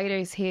 but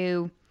fighters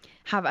who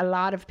have a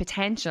lot of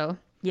potential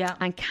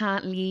and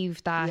can't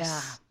leave that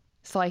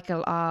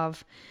cycle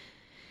of...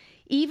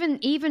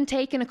 Even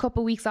taking a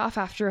couple of weeks off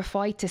after a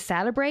fight to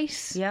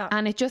celebrate,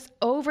 and it just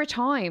over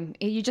time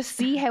you just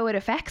see how it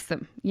affects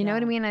them. You know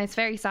what I mean? And it's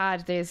very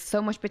sad. There's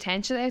so much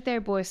potential out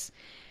there, but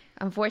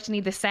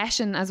unfortunately, the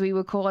session, as we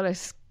would call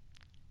it,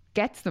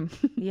 gets them.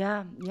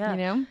 Yeah.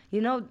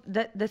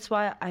 That's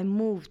why I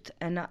moved,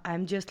 and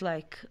I'm just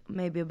like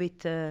maybe a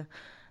bit.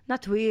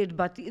 Not weird,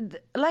 but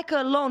like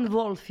a lone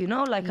wolf,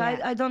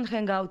 I don't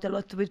hang out a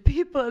lot with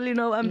people,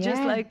 I'm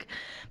just like,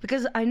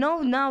 because I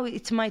know now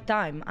it's my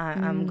time.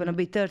 I'm going to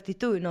be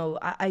 32,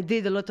 I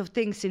did a lot of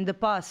things in the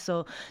past,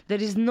 so there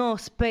is no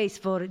space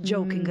for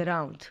joking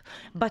around.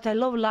 But I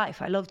love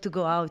life. I love to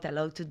go out. I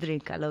love to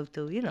drink. I love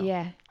to,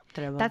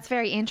 travel. That's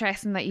very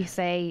interesting that you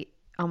say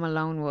I'm a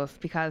lone wolf,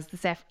 because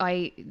that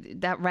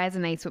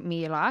resonates with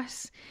me a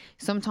lot.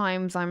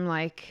 Sometimes I'm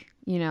like,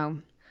 you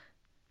know,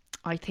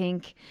 I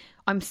think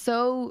I'm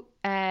so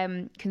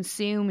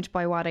consumed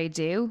by what I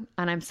do,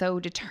 and I'm so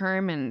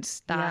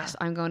determined that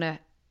I'm going to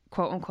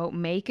quote unquote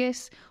make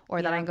it,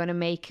 or that I'm going to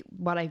make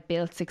what I've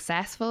built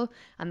successful,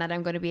 and that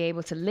I'm going to be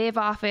able to live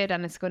off it,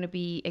 and it's going to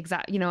be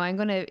I'm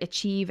going to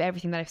achieve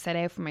everything that I've set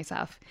out for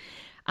myself.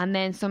 And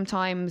then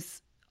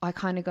sometimes I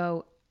kind of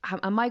go,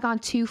 am I gone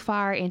too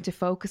far into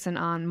focusing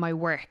on my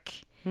work,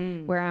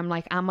 where I'm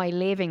like, am I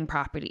living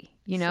properly,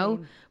 you know?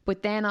 Same.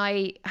 But then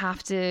I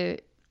have to,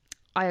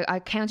 I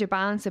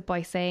counterbalance it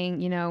by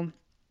saying, you know,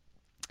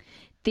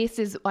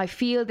 I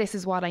feel this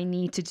is what I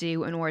need to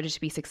do in order to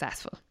be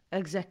successful.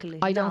 Exactly.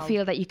 I don't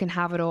feel that you can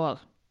have it all.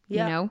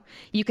 Yeah. You know,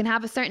 you can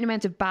have a certain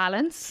amount of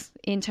balance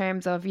in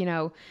terms of, you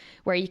know,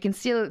 where you can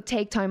still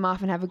take time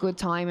off and have a good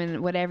time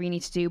and whatever you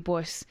need to do,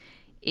 but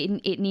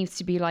it needs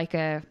to be like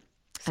a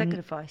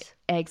sacrifice.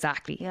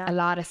 Exactly. Yeah. A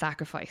lot of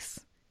sacrifice.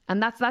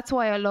 And that's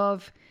why I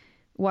love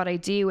what I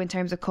do in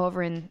terms of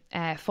covering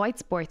fight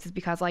sports, is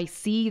because I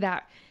see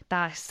that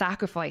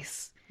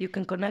sacrifice. You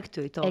can connect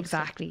to it also.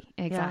 Exactly.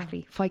 Yeah.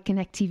 Fight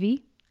Connect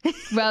TV.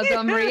 Well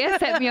done, Marija.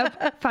 Set me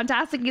up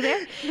fantastically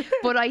there.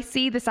 But I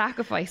see the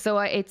sacrifice. So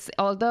it's,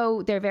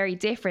 although they're very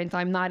different,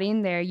 I'm not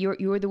in there.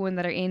 You're the one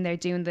that are in there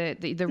doing the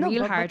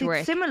real hard work.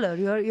 It's similar.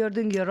 You're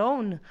doing your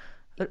own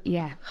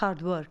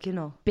hard work, you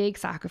know. Big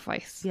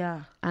sacrifice.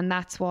 Yeah. And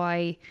that's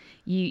why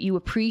you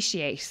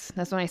appreciate.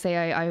 That's when I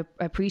say I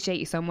appreciate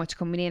you so much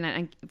coming in,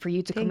 and for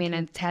you to come in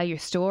and tell your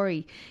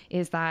story,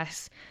 is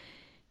that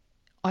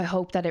I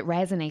hope that it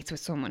resonates with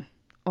someone,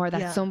 or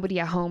that somebody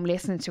at home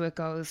listening to it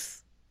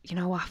goes, you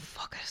know what,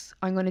 fuck it,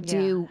 I'm going to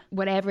do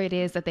whatever it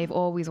is that they've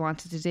always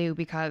wanted to do.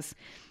 Because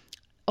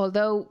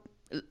although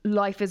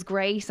life is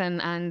great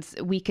and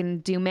we can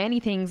do many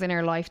things in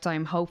our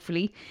lifetime,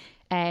 hopefully,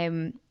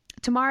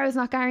 tomorrow is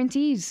not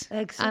guaranteed.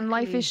 Exactly. And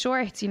life is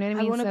short, you know what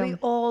I mean? I want to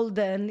be old,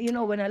 and you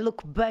know, when I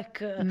look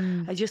back,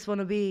 I just want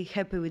to be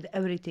happy with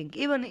everything,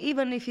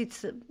 even if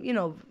it's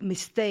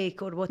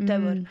mistake or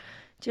whatever.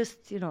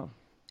 Just, you know.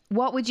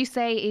 What would you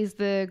say is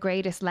the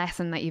greatest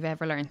lesson that you've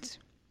ever learned?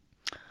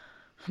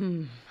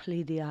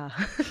 Lydia.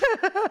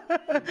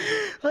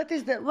 What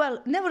is that?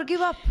 Well, never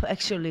give up,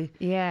 actually.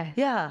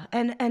 Yeah.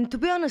 And to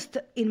be honest,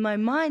 in my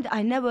mind,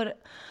 I never,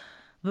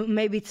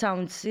 maybe it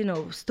sounds,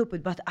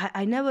 stupid, but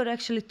I never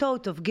actually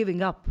thought of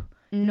giving up.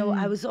 You know,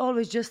 I was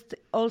always just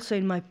also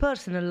in my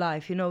personal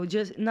life,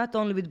 just not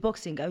only with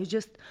boxing, I was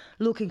just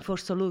looking for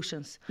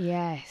solutions.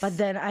 Yes. But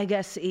then I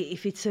guess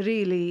if it's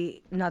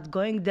really not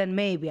going, then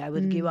maybe I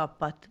would give up,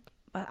 but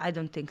I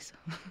don't think so.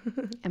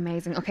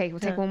 Amazing. Okay, we'll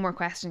take one more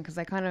question, because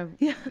I kind of,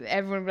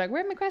 everyone will be like,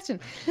 where's my question?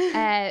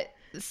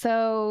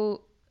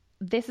 So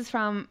this is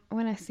from, I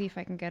want to see if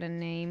I can get a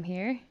name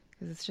here,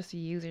 because it's just a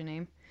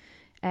username.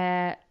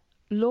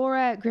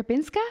 Laura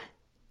Grabinska?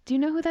 Do you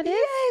know who that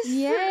is?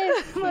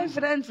 Yes. My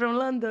friend from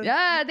London.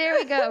 Yeah, there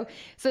we go.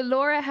 So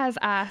Laura has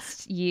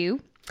asked you,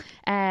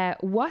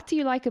 what do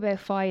you like about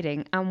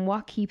fighting, and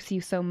what keeps you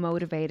so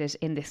motivated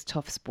in this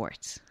tough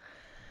sport?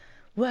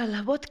 Well,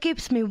 what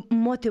keeps me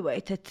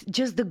motivated?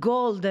 Just the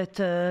goal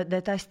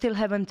that I still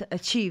haven't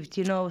achieved,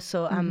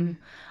 So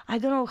I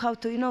don't know how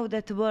to,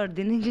 that word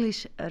in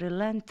English,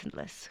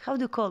 relentless. How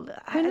do you call it?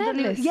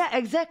 Relentless. Yeah,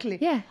 exactly.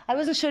 Yeah. I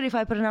wasn't sure if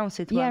I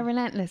pronounce it well. Yeah,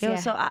 relentless. Yeah.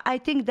 So I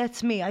think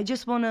that's me. I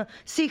just want to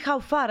see how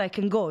far I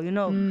can go,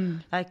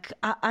 Like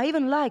I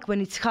even like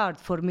when it's hard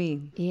for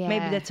me. Yeah.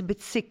 Maybe that's a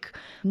bit sick.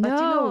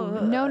 No,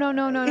 but, no,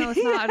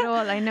 it's not at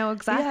all. I know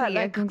exactly.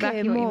 Yeah, like,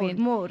 exactly what you mean.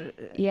 More.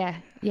 Yeah.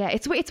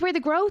 It's where the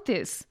growth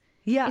is.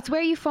 Yeah. It's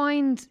where you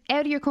find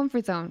out of your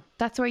comfort zone.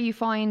 That's where you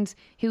find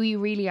who you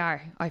really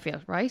are, I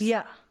feel, right?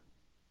 Yeah.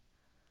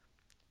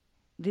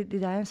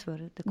 Did I answer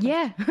it? The question?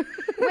 Yeah.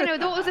 Wait, no,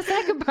 that was the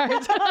second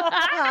part.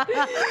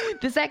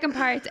 The second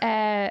part,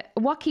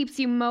 what keeps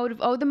you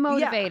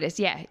motivated.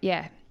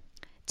 Yeah.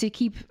 To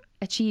keep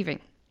achieving.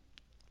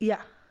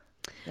 Yeah.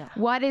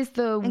 What is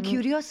and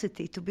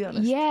curiosity, to be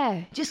honest.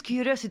 Yeah. Just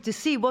curiosity to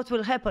see what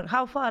will happen,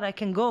 how far I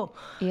can go.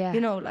 Yeah.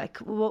 Like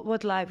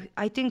what life.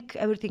 I think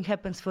everything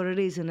happens for a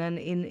reason, and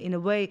in a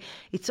way,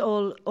 it's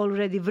all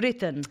already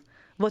written.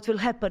 What will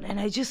happen, and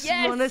I just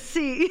want to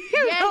see.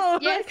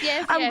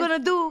 Yes. I'm gonna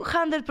do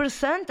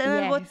 100%, and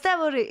then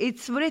whatever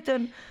it's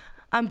written,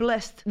 I'm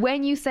blessed.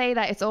 When you say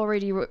that it's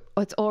already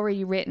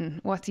written,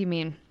 what do you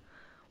mean?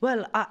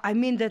 Well, I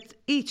mean that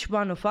each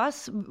one of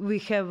us, we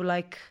have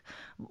like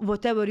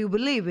whatever you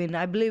believe in.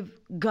 I believe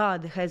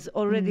God has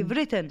already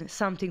written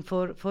something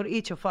for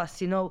each of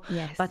us,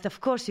 Yes. But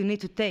of course you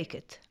need to take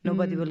it.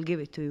 Nobody will give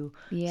it to you.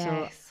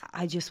 Yes. So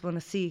I just want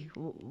to see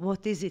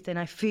what is it, and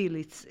I feel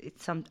it's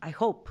some. I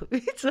hope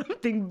it's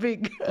something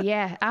big.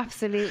 Yeah,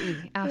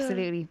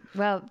 absolutely.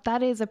 Well,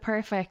 that is a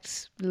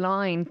perfect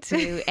line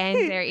to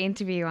end their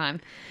interview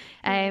on.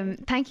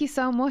 Thank you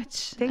so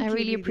much. Thank I you,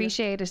 really Lydia.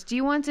 appreciate it. Do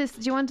you want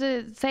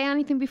to say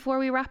anything before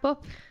we wrap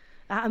up?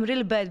 I'm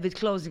really bad with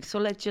closing, so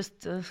let's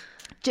just...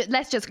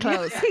 Let's just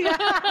close.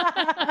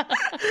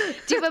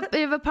 Do you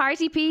have a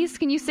party piece?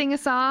 Can you sing a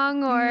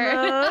song or?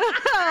 No.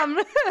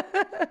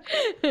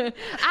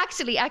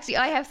 Actually,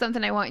 I have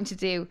something I want you to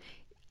do.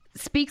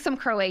 Speak some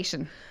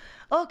Croatian.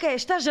 Ok,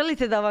 šta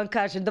želite da vam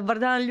kažem? Dobar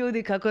dan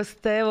ljudi, kako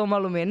ste? Evo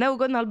malo mi je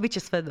neugodno, ali bit će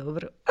sve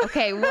dobro.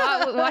 Okay,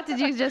 what did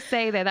you just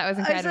say there? That was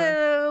I incredible.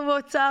 said,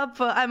 what's up?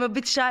 I'm a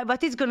bit shy,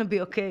 but it's gonna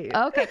be okay.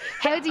 Okay,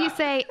 how do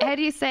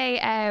you say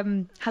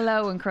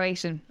hello in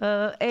Croatian?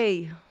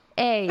 Ej.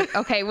 Hey,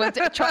 okay, well,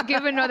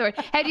 give it another word.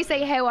 How do you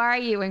say how are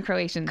you in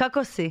Croatian?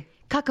 Kako si?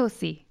 Kako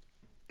si.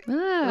 Ah,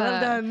 Well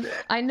done.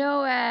 I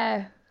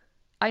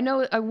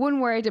know one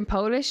word in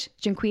Polish,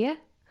 dziękuję.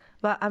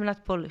 But I'm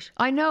not Polish.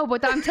 I know,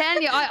 but I'm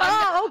telling you,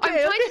 I'm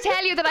trying to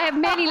tell you that I have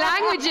many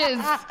languages.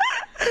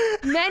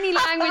 Many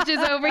languages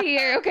over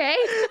here, okay?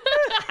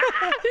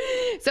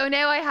 So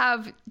now I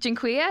have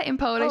dziękuję in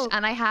Polish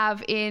and I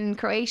have in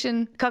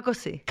Croatian Kako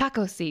si?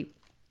 kako si.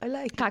 I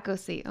like it. Kako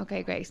si.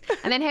 Okay, great.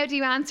 And then how do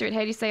you answer it?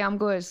 How do you say I'm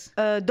good?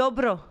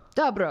 Dobro.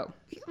 Dobro.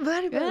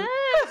 Very well. Yeah,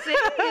 see,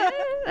 yeah.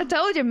 I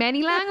told you,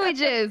 many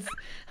languages.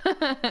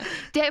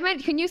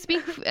 Can you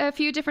speak a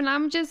few different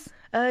languages?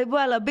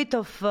 Well, a bit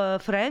of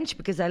French,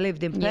 because I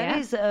lived in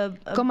Paris.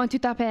 Comment tu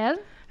t'appelles?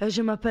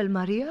 Je m'appelle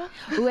Maria.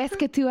 Où est-ce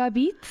que tu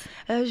habites?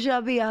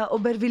 J'habite à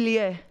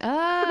Aubervilliers.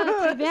 Ah,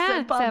 très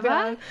bien. Ça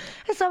va?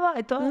 Ça va,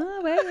 et toi?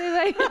 Ah, oui.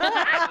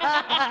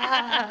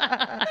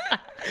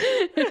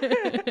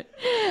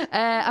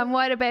 And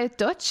what about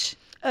Dutch?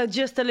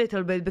 Just a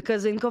little bit,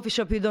 because in coffee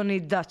shop you don't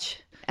need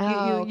Dutch.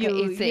 Oh, okay.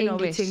 It's you know,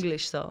 English. it's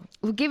English, so.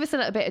 Well, give us a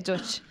little bit of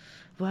Dutch.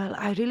 Well,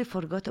 I really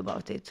forgot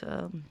about it.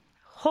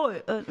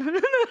 Hoi.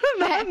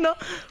 No.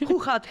 Hoe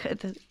gaat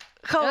het?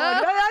 How are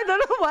you? I don't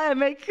know why I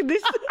make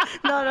this.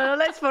 No,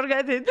 let's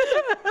forget it.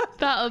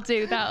 That'll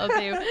do.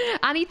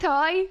 Any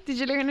Thai? Did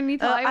you learn any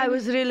Thai? I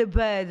was really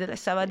bad.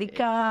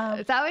 Sawadika.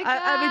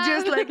 I was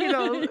just like,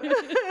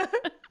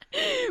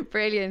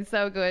 Brilliant,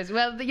 so good.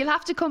 Well, you'll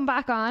have to come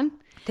back on.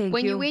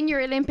 When you win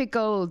your Olympic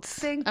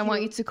golds, I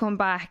want you to come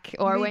back,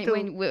 or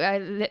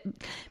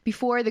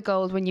before the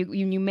gold, when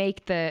you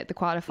make the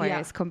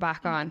qualifiers, come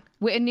back on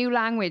with a new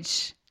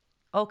language.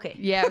 Okay.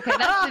 Yeah, okay,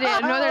 that's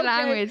it. Another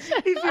language.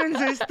 If you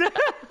insist.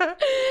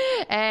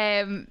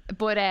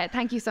 But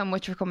thank you so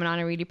much for coming on.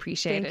 I really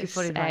appreciate it. Thank you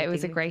for inviting me. It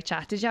was a great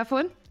chat. Did you have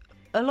fun?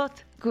 A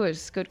lot. Good.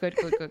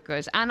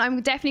 And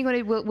I'm definitely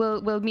going to,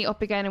 we'll meet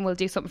up again and we'll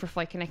do something for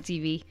Fight Connect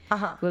TV.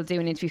 We'll do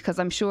an interview, because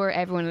I'm sure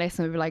everyone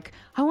listening will be like,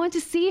 I want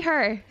to see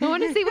her. I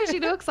want to see what she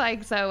looks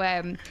like. So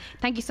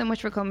thank you so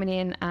much for coming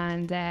in.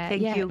 And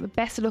thank you.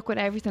 Best of luck with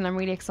everything. I'm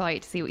really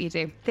excited to see what you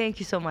do. Thank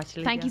you so much,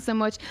 Lydia. Thank you so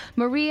much.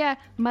 Marija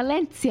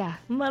Malenica.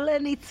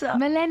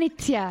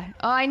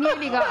 Oh, I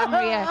nearly got it,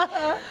 Maria.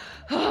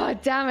 Oh,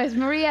 damn it.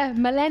 Marija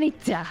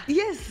Malenica.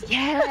 Yes.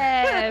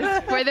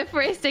 Yes. For the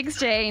first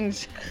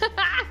exchange.